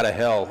Haley a lot of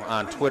hell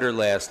on Twitter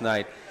last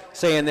night,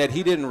 saying that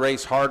he didn't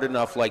race hard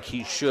enough like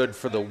he should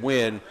for the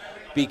win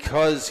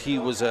because he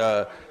was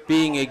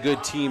being a good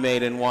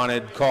teammate and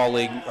wanted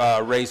Colleague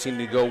Racing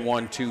to go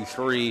 1, 2,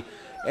 3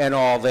 and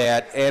all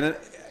that. And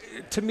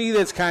to me,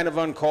 that's kind of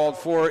uncalled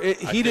for. I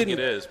think it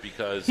is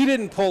because he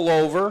didn't pull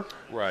over.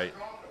 Right.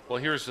 Well,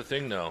 here's the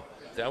thing, though.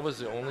 That was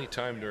the only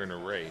time during a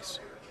race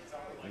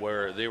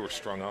where they were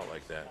strung out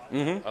like that.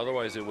 Mm-hmm.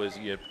 Otherwise,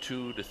 you have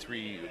 2 to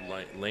 3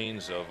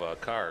 lanes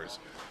of cars.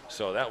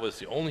 So that was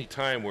the only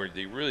time where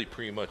they really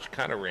pretty much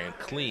kind of ran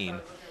clean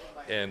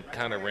and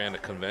kind of ran a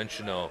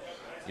conventional,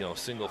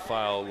 single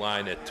file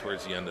line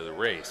towards the end of the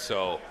race.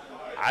 So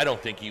I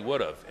don't think he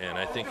would have. And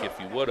I think if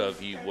he would have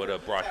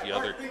brought the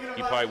other,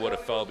 he probably would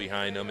have fell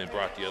behind them and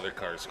brought the other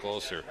cars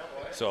closer.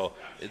 So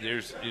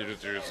there's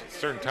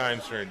certain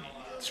times during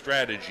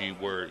strategy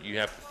where you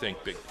have to think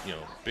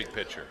big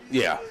picture.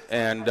 Yeah,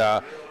 and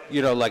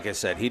like I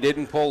said, he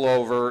didn't pull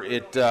over.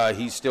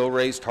 He still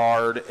raced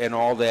hard and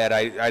all that.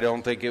 I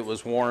don't think it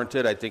was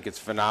warranted. I think it's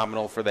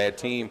phenomenal for that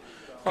team.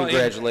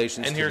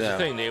 Congratulations to them. And here's the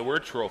thing: they were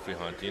trophy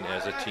hunting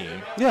as a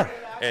team. Yeah,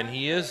 and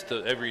he is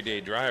the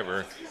everyday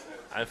driver.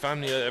 If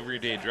I'm the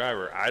everyday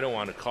driver, I don't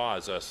want to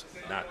cause us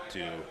not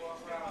to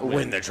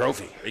win the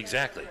trophy.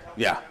 Exactly.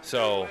 Yeah.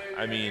 So,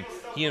 I mean,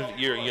 you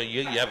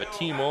have a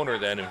team owner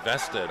that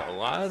invested a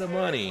lot of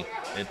money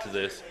into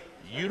this.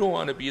 You don't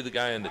want to be the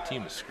guy on the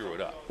team to screw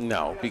it up.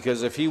 No,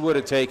 because if he would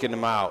have taken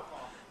him out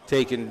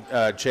taken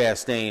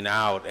Chastain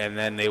out, and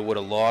then they would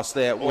have lost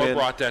that Or win.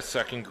 brought that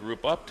second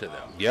group up to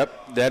them.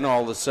 Yep. Then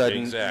all of a sudden,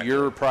 Exactly.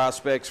 your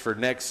prospects for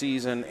next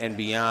season and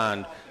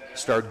beyond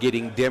start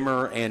getting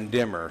dimmer and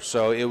dimmer.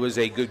 So it was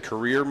a good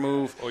career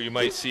move. Or you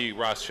might see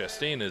Ross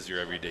Chastain as your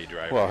everyday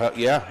driver. Well,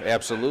 yeah,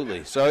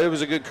 absolutely. So it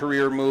was a good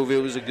career move.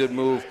 It was a good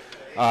move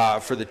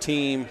for the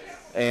team.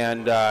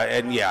 And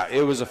yeah,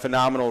 it was a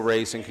phenomenal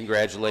race, and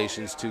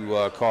congratulations to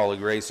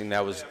Kaulig Racing.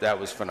 That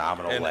was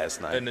phenomenal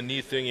last night. And the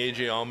neat thing,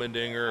 A.J.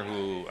 Allmendinger,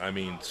 who, I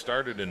mean,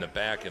 started in the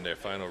back in their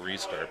final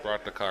restart,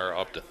 brought the car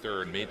up to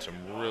third, made some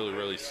really,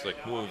 really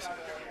slick moves.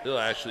 He'll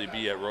actually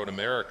be at Road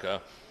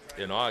America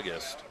in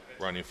August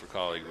running for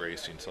Kaulig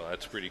Racing, so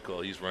that's pretty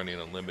cool. He's running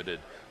a limited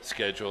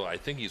schedule. I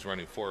think he's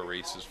running 4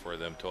 races for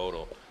them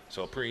total,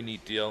 so a pretty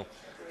neat deal.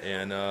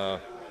 And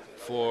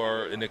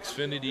for an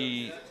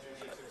Xfinity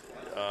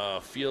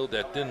field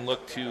that didn't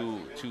look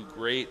too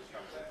great,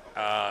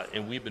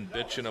 and we've been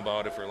bitching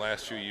about it for the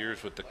last few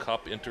years with the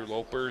Cup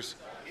interlopers.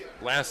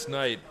 Last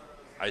night,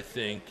 I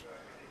think,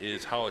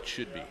 is how it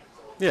should be.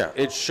 Yeah,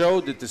 it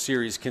showed that the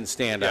series can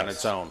stand on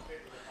its own,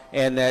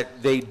 and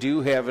that they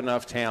do have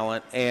enough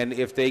talent. And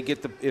if they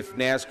get if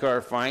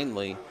NASCAR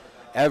finally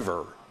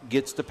ever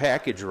gets the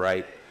package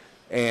right,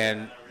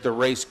 and the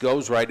race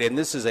goes right, and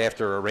this is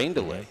after a rain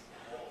delay,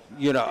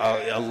 you know,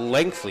 a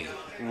lengthy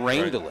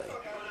rain delay.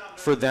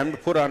 For them to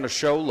put on a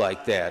show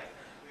like that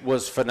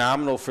was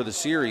phenomenal for the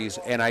series,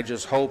 and I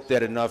just hope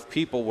that enough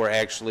people were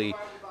actually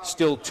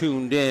still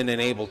tuned in and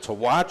able to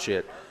watch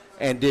it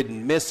and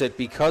didn't miss it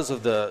because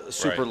of the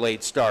super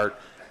late start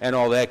and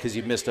all that, because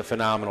you missed a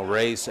phenomenal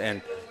race.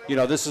 And, you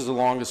know, this is the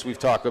longest we've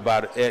talked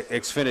about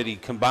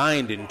Xfinity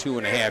combined in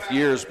 2.5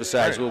 years,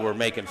 besides when we're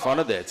making fun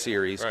of that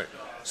series. Right.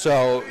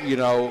 So, you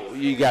know,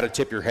 you got to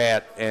tip your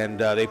hat, and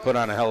they put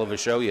on a hell of a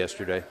show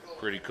yesterday.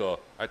 Pretty cool.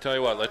 I tell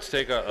you what, let's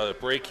take a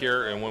break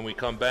here, and when we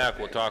come back,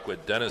 we'll talk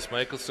with Dennis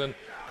Michelson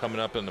coming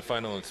up in the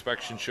Final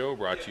Inspection Show,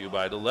 brought to you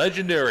by the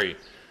legendary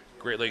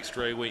Great Lakes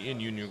Dragway in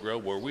Union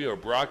Grove, where we are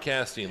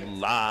broadcasting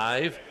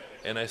live,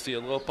 and I see a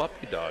little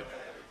puppy dog.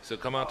 So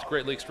come out to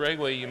Great Lakes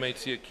Dragway, you might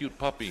see a cute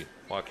puppy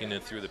walking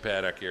in through the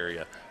paddock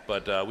area.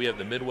 But we have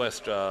the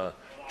Midwest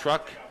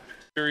Truck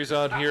Series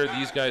out here.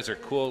 These guys are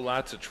cool,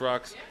 lots of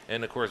trucks,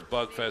 and of course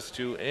Bugfest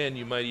too, and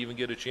you might even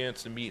get a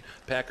chance to meet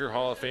Packer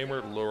Hall of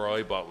Famer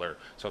Leroy Butler.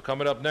 So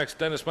coming up next,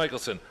 Dennis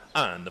Michelson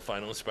on the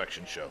Final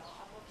Inspection Show.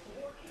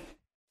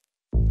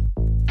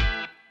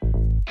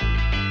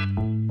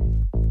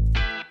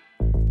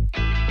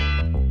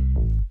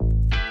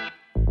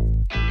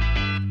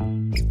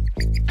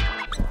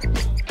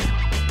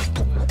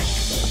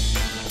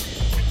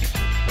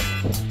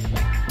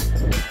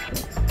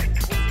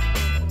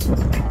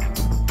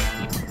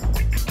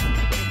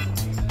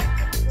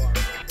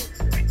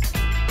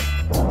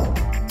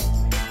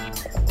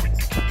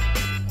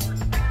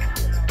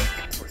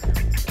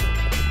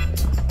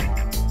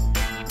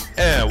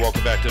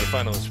 Welcome back to the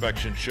Final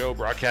Inspection Show,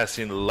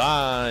 broadcasting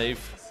live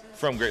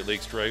from Great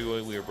Lakes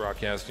Dragway. We are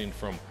broadcasting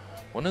from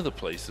one of the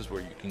places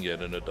where you can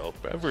get an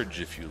adult beverage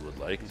if you would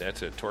like.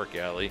 That's at Torque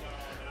Alley,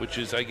 which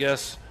is, I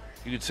guess,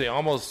 you could say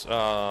almost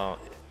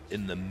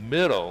in the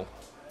middle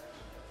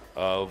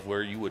of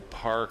where you would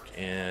park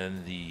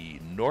in the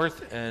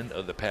north end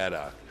of the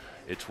paddock.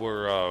 It's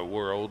where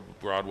old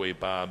Broadway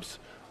Bob's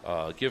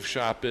gift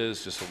shop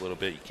is, just a little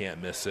bit. You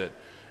can't miss it.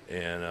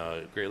 And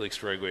Great Lakes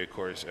Dragway, of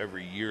course,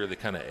 every year they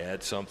kind of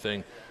add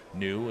something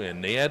new,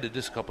 and they added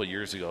this a couple of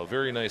years ago. A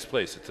very nice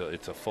place.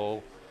 It's a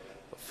full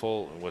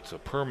what's a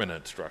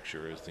permanent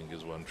structure, I think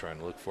is what I'm trying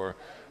to look for,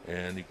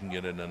 and you can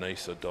get in a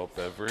nice adult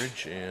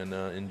beverage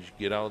and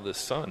get out of the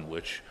sun,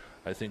 which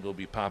I think will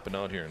be popping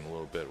out here in a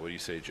little bit. What do you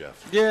say,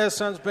 Jeff? Yeah,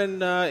 sun's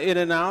been in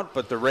and out,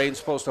 but the rain's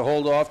supposed to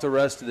hold off the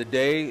rest of the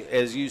day.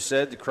 As you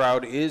said, the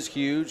crowd is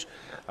huge.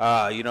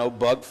 You know,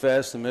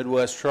 Bugfest, the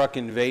Midwest Truck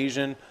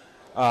Invasion.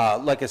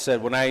 Like I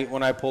said, when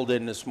I pulled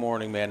in this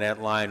morning, man,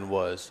 that line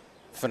was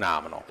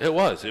phenomenal. It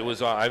was.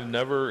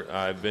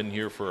 I've been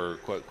here for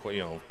quite,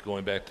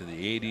 going back to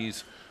the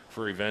 80s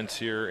for events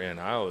here, and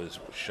I was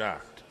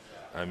shocked.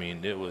 I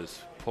mean, it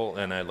was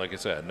and like I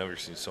said, I've never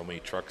seen so many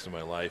trucks in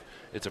my life.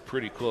 It's a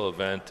pretty cool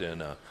event,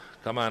 and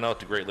come on out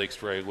to Great Lakes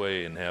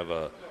Dragway and have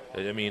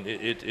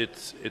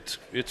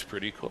it's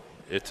pretty cool.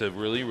 It's a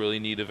really, really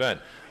neat event.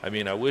 I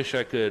mean, I wish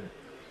I could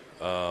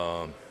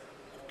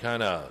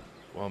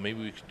well,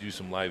 maybe we could do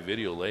some live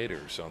video later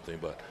or something,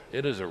 but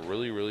it is a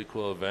really, really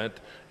cool event,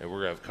 and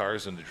we're going to have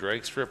cars in the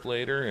drag strip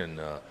later, and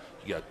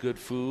you got good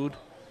food.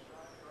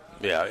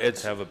 Yeah,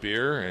 have a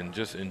beer and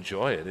just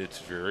enjoy it.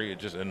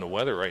 And the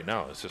weather right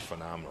now is just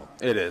phenomenal.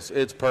 It is.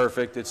 It's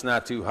perfect. It's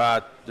not too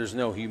hot. There's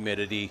no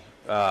humidity.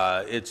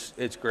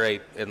 It's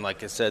great, and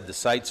like I said, the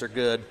sights are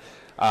good,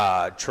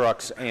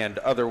 trucks and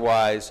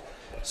otherwise.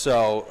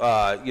 So,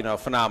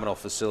 phenomenal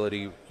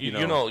facility. You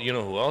know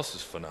who else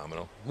is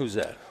phenomenal? Who's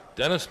that?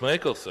 Dennis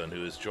Michelson,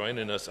 who is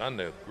joining us on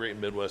the Great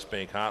Midwest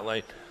Bank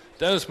Hotline.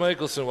 Dennis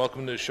Michelson,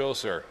 welcome to the show,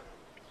 sir.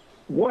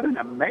 What an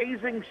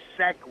amazing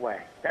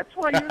segue. That's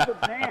why you're the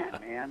man,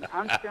 man.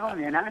 I'm telling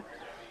you. And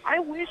I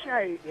wish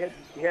I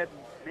had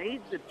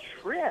made the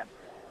trip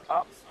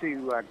up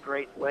to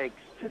Great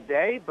Lakes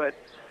today, but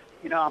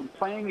I'm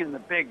playing in the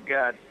big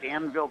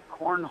Danville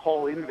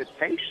Cornhole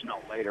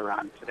Invitational later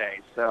on today.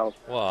 So,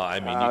 well, I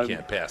mean, you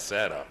can't pass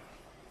that up.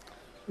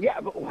 Yeah,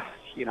 but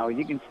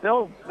you can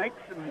still make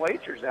some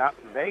wagers out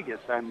in Vegas.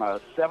 I'm a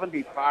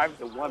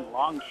 75-1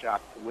 long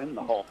shot to win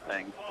the whole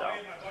thing. So,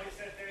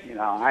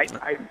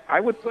 I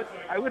would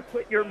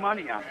put your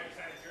money on it.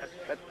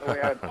 That's the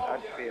way I'd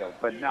feel.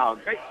 But no,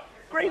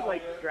 Great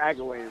Lakes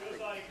Dragaway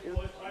is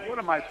one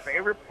of my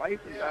favorite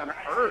places on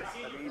earth.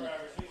 I mean,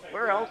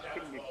 where else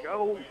can you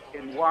go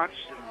and watch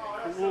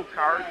some cool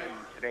cars and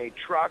today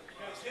trucks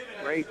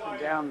racing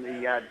down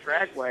the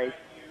dragway,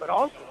 but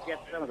also get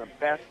some of the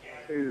best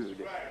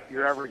food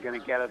you're ever going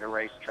to get at a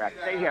racetrack?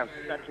 They have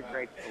such a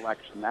great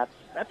selection. That's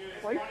the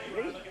place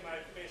to be.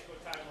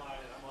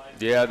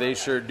 Yeah, they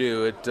sure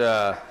do.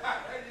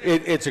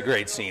 It's a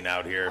great scene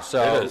out here.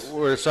 So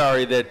we're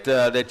sorry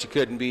that you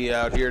couldn't be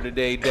out here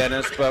today,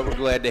 Dennis, but we're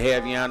glad to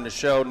have you on the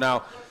show.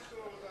 Now,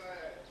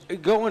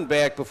 going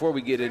back before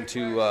we get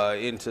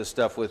into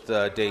stuff with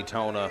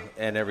Daytona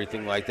and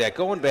everything like that,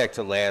 going back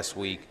to last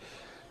week,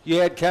 you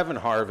had Kevin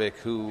Harvick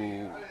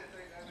who,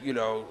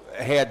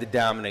 had the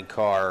dominant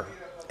car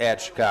at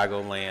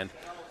Chicagoland,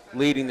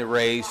 leading the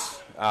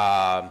race,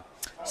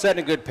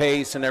 setting a good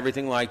pace and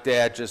everything like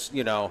that. Just,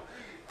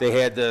 they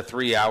had the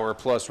 3-hour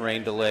plus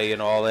rain delay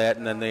and all that,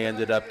 and then they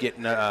ended up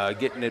getting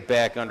it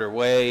back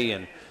underway,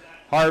 and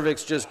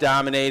Harvick's just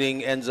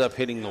dominating, ends up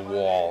hitting the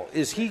wall.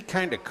 Is he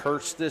kind of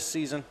cursed this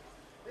season?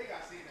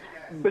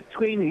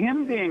 Between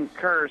him being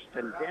cursed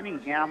and Denny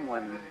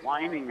Hamlin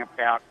whining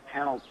about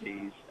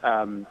penalties,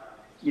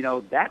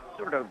 that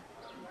sort of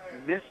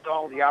missed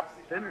all the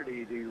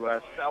opportunity to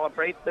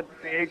celebrate the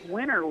big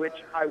winner,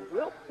 which I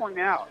will point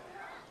out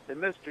that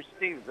Mr.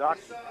 Steve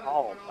Zocchi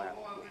called last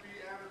week.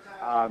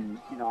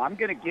 I'm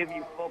going to give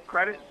you full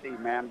credit, Steve,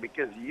 man,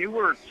 because you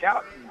were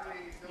touting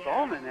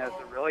Bowman has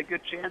a really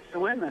good chance to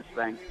win this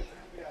thing.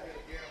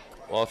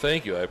 Well,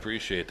 thank you. I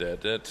appreciate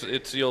that.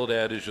 It's the old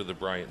adage of the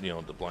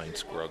blind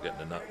squirrel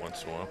getting a nut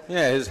once in a while.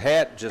 Yeah, his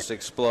hat just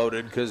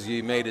exploded because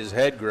you made his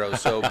head grow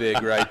so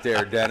big right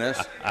there,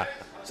 Dennis.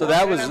 So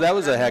that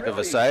was a heck of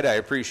a sight. I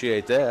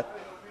appreciate that.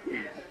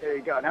 There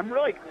you go. And I'm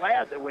really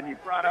glad that when you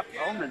brought up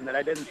Bowman that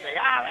I didn't say,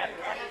 that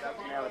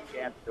doesn't have a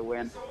chance to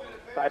win.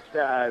 But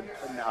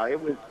no, it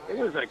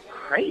was a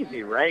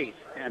crazy race,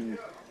 and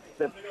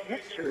the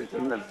pictures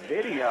and the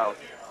video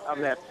of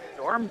that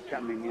storm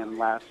coming in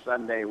last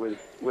Sunday was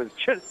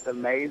just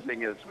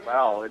amazing as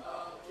well.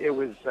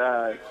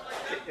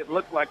 It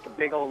looked like a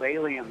big old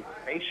alien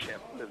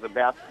spaceship was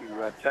about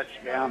to touch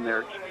down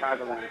there at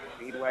Chicagoland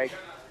Speedway,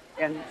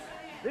 and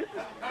this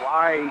is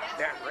why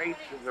that race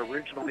was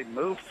originally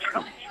moved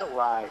from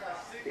July.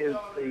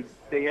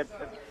 They had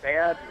such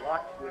bad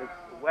luck with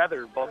the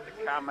weather, both the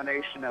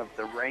combination of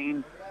the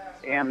rain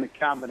and the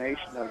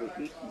combination of the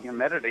heat and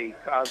humidity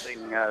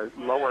causing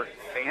lower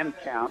fan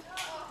count,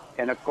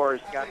 and of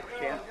course got the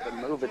chance to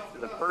move it to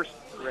the first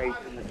race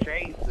in the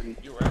chase, and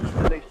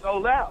they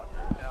sold out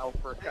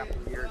for a couple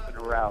of years in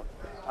a row.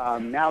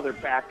 Now they're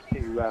back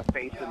to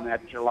facing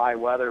that July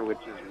weather,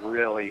 which is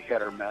really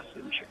hit or miss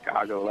in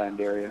Chicagoland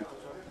area.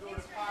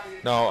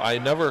 Now, I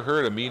never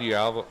heard a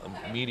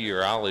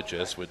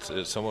meteorologist, which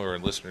some of our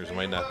listeners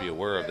might not be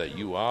aware of, that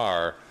you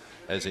are,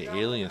 as an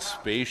alien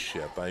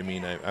spaceship. I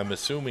mean, I'm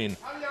assuming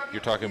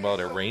you're talking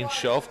about a rain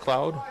shelf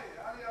cloud?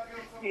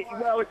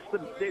 Well,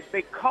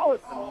 they call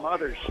it the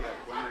mothership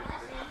when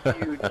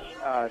there's this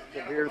huge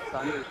severe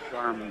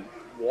thunderstorm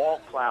wall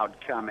cloud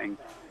coming,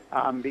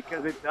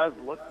 because it does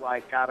look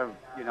like out of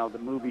the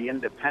movie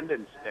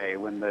Independence Day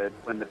when the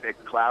big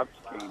clouds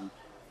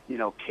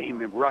came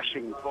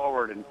rushing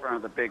forward in front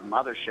of the big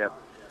mothership.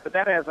 But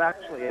that is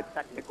actually a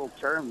technical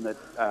term that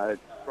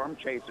storm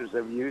chasers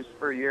have used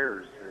for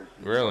years.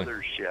 Really?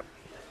 Mothership.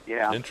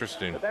 Yeah.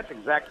 Interesting. But that's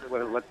exactly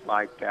what it looked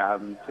like to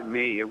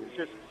me. It was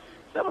just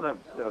some of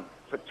the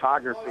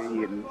photography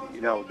and,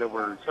 there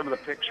were some of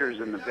the pictures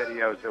and the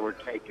videos that were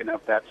taken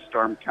of that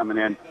storm coming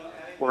in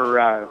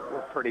were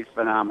pretty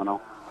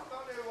phenomenal.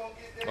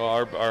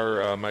 Well,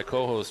 my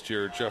co-host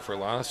here, Jeff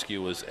Orlowski,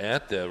 was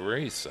at the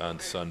race on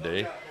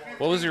Sunday.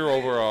 What was your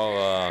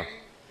overall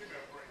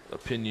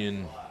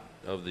opinion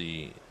of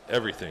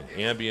everything?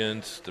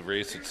 Ambience, the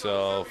race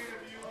itself?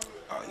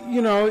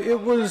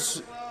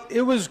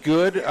 It was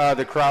good.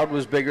 The crowd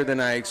was bigger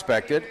than I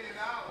expected.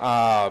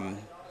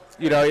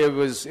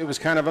 It was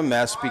kind of a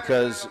mess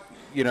because,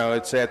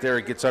 it sat there,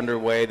 it gets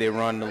underway, they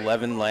run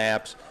 11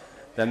 laps,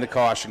 then the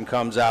caution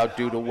comes out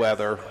due to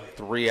weather.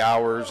 3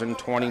 hours and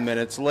 20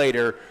 minutes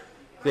later,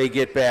 they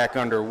get back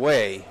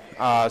underway.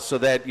 So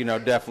that,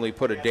 definitely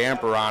put a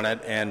damper on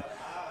it. And,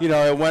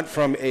 it went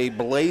from a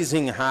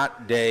blazing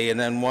hot day, and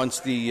then once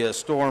the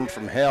storm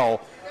from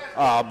hell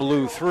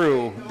blew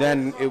through,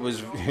 then it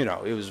was,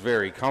 it was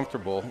very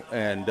comfortable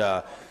and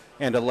a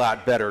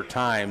lot better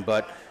time.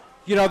 But,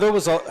 there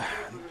was a...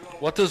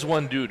 What does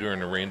one do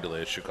during a rain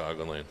delay at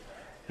Chicagoland?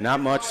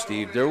 Not much,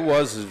 Steve. There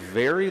was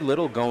very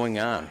little going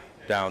on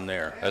down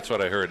there. That's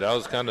what I heard. That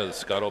was kind of the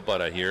scuttlebutt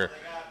I hear.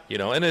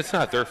 And it's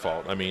not their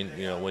fault. I mean,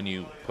 when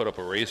you put up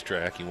a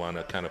racetrack, you want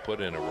to kind of put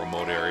it in a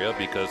remote area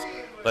because,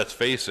 let's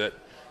face it,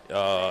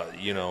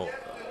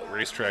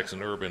 racetracks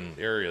in urban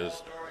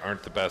areas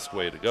aren't the best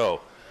way to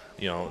go,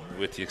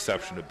 with the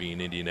exception of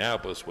being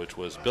Indianapolis, which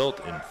was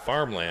built in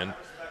farmland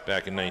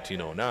back in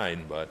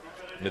 1909. But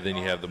then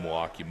you have the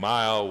Milwaukee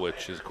Mile,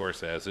 which, of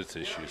course, has its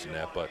issues in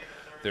that. But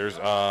there's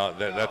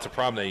that's a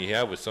problem that you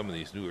have with some of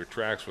these newer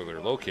tracks where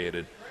they're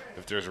located.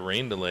 If there's a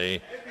rain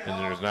delay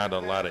and there's not a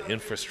lot of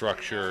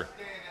infrastructure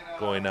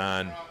going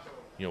on,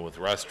 with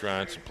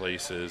restaurants and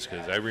places.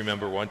 Because I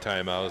remember one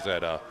time I was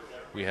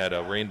we had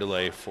a rain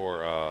delay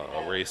for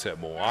a race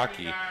at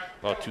Milwaukee,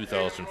 about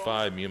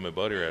 2005. Me and my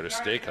buddy were at a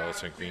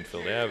steakhouse on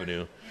Greenfield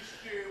Avenue,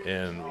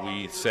 and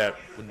we sat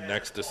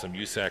next to some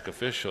USAC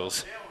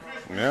officials.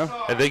 Yeah.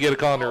 And they get a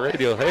call on the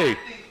radio, hey,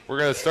 we're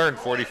going to start in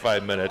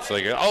 45 minutes.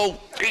 Like, oh,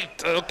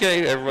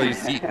 okay,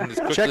 everybody's eating as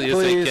quickly as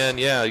they can.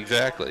 Yeah,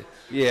 exactly.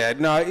 Yeah,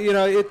 no,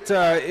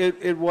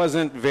 it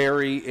wasn't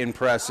very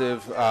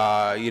impressive.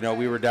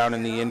 We were down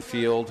in the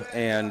infield,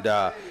 and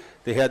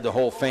they had the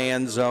whole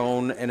fan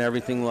zone and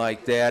everything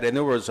like that. And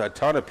there was a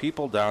ton of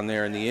people down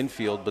there in the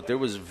infield, but there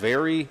was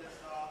very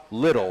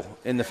little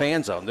in the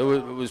fan zone. It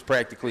was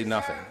practically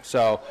nothing.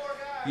 So,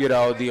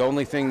 the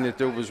only thing that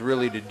there was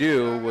really to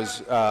do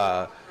was,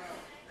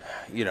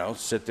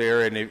 sit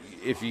there, and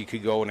if you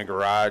could go in a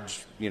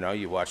garage,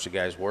 you watch the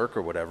guys work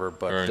or whatever.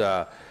 But,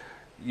 right.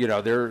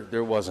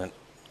 There wasn't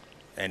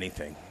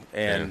anything.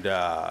 And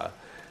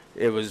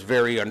it was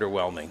very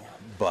underwhelming.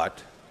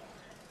 But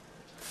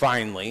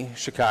finally,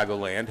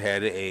 Chicagoland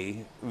had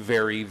a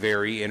very,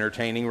 very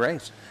entertaining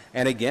race.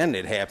 And again,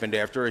 it happened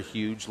after a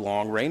huge,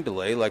 long rain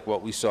delay like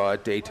what we saw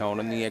at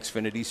Daytona in the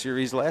Xfinity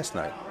Series last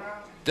night.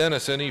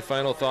 Dennis, any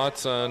final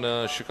thoughts on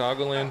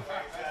Chicagoland?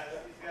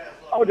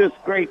 Oh, just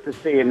great to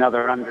see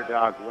another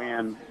underdog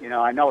win.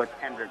 I know it's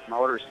Hendrick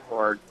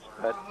Motorsports,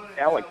 but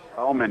Alex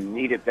Bowman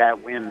needed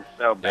that win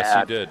so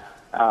bad. Yes, he did.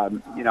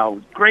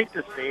 Great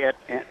to see it.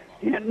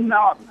 And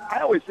I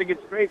always think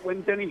it's great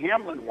when Denny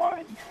Hamlin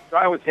won. So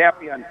I was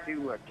happy on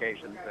two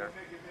occasions there.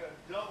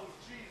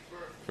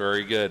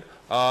 Very good.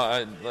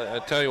 I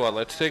tell you what,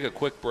 let's take a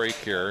quick break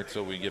here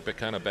so we get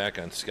kind of back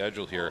on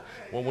schedule here.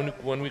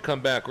 When we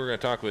come back, we're going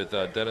to talk with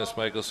Dennis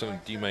Michelson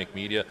of D-Mike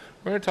Media.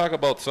 We're going to talk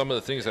about some of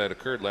the things that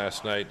occurred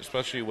last night,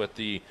 especially with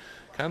the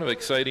kind of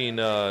exciting,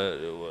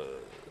 the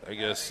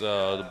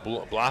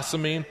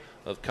blossoming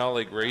of Cow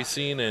Lake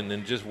Racing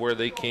and just where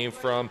they came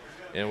from.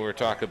 And we're going to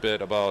talk a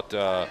bit about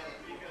the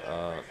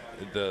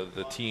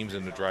teams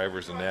and the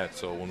drivers and that.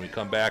 So when we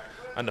come back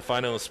on the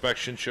Final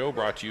Inspection Show,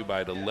 brought to you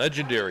by the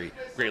legendary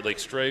Great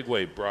Lakes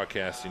Dragway,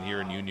 broadcasting here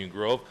in Union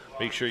Grove.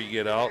 Make sure you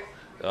get out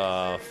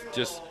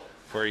just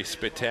for a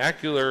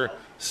spectacular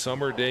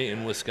summer day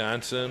in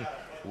Wisconsin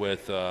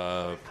with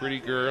pretty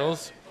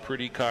girls,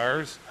 pretty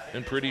cars,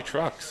 and pretty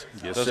trucks.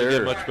 Yes, doesn't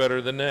get much better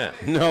than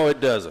that. No,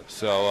 it doesn't.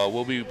 So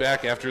we'll be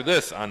back after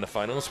this on the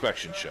Final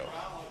Inspection Show.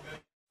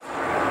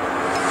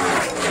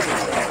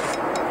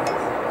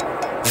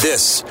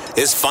 This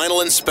is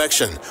Final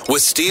Inspection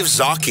with Steve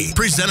Zocchi,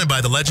 presented by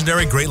the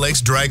legendary Great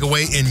Lakes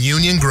Dragaway in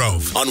Union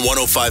Grove on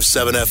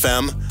 105.7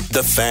 FM,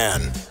 The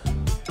Fan.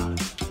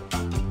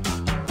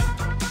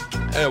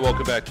 And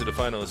welcome back to the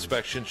Final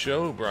Inspection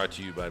Show, brought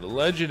to you by the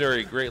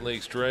legendary Great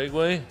Lakes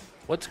Dragway.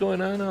 What's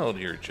going on out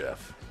here,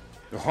 Jeff?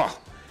 Oh,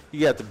 you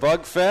got the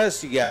Bug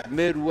Fest, you got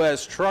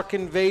Midwest Truck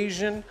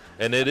Invasion.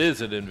 And it is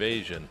an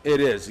invasion.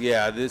 It is,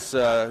 yeah. This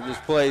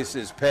place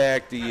is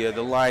packed. The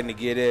line to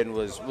get in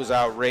was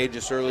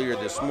outrageous earlier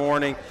this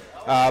morning.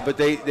 But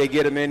they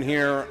get them in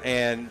here,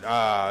 and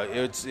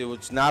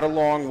it's not a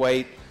long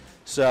wait.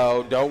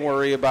 So don't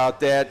worry about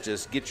that.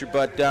 Just get your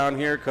butt down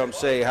here. Come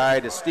say hi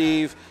to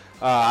Steve.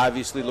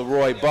 Obviously,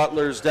 Leroy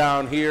Butler's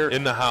down here.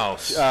 In the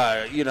house.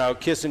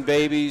 Kissing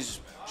babies,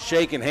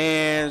 shaking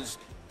hands,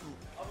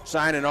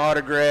 signing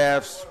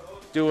autographs,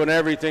 doing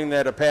everything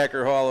that a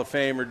Packer Hall of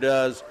Famer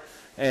does.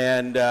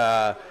 And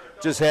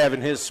just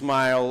having his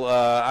smile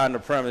on the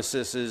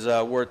premises is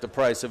worth the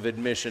price of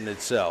admission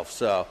itself.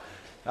 So,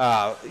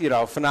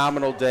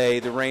 phenomenal day.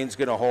 The rain's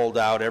going to hold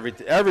out.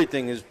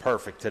 Everything is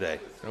perfect today.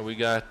 And we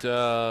got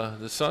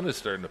the sun is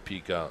starting to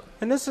peek out.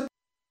 And this is.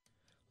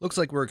 Looks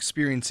like we're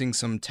experiencing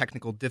some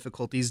technical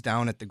difficulties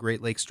down at the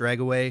Great Lakes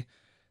Dragaway.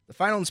 The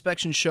Final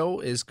Inspection Show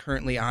is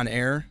currently on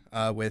air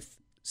with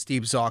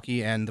Steve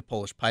Zocchi and the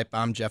Polish Pipe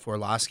Bomb, Jeff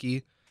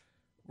Orlowski.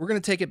 We're going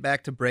to take it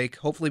back to break.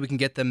 Hopefully we can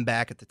get them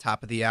back at the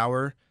top of the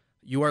hour.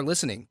 You are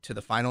listening to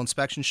the Final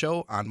Inspection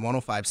Show on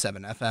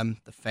 105.7 FM,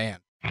 The Fan.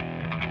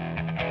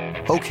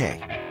 Okay,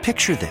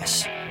 picture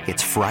this.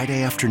 It's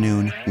Friday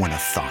afternoon when a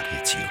thought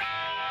hits you.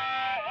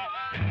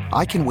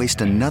 I can waste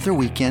another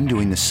weekend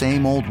doing the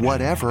same old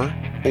whatever,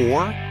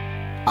 or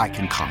I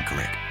can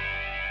conquer it.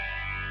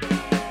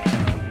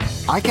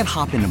 I can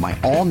hop into my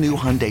all-new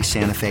Hyundai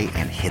Santa Fe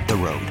and hit the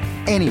road.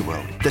 Any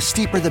road. The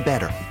steeper, the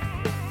better.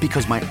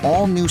 Because my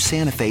all-new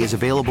Santa Fe is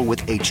available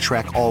with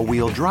H-Track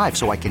all-wheel drive,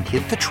 so I can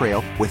hit the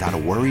trail without a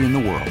worry in the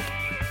world.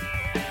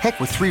 Heck,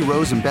 with 3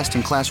 rows and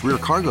best-in-class rear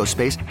cargo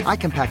space, I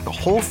can pack the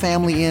whole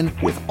family in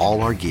with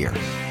all our gear.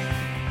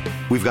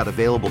 We've got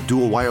available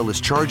dual wireless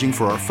charging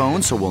for our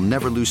phones, so we'll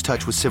never lose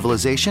touch with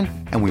civilization,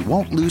 and we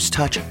won't lose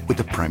touch with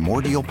the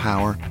primordial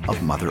power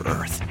of Mother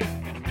Earth.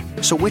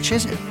 So which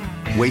is it?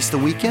 Waste the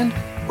weekend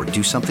or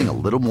do something a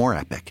little more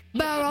epic?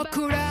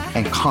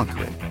 And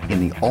conquer it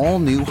in the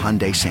all-new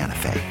Hyundai Santa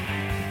Fe.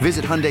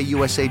 Visit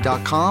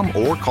HyundaiUSA.com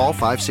or call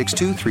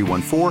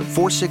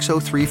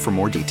 562-314-4603 for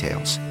more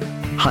details.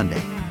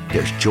 Hyundai,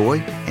 there's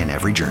joy in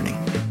every journey.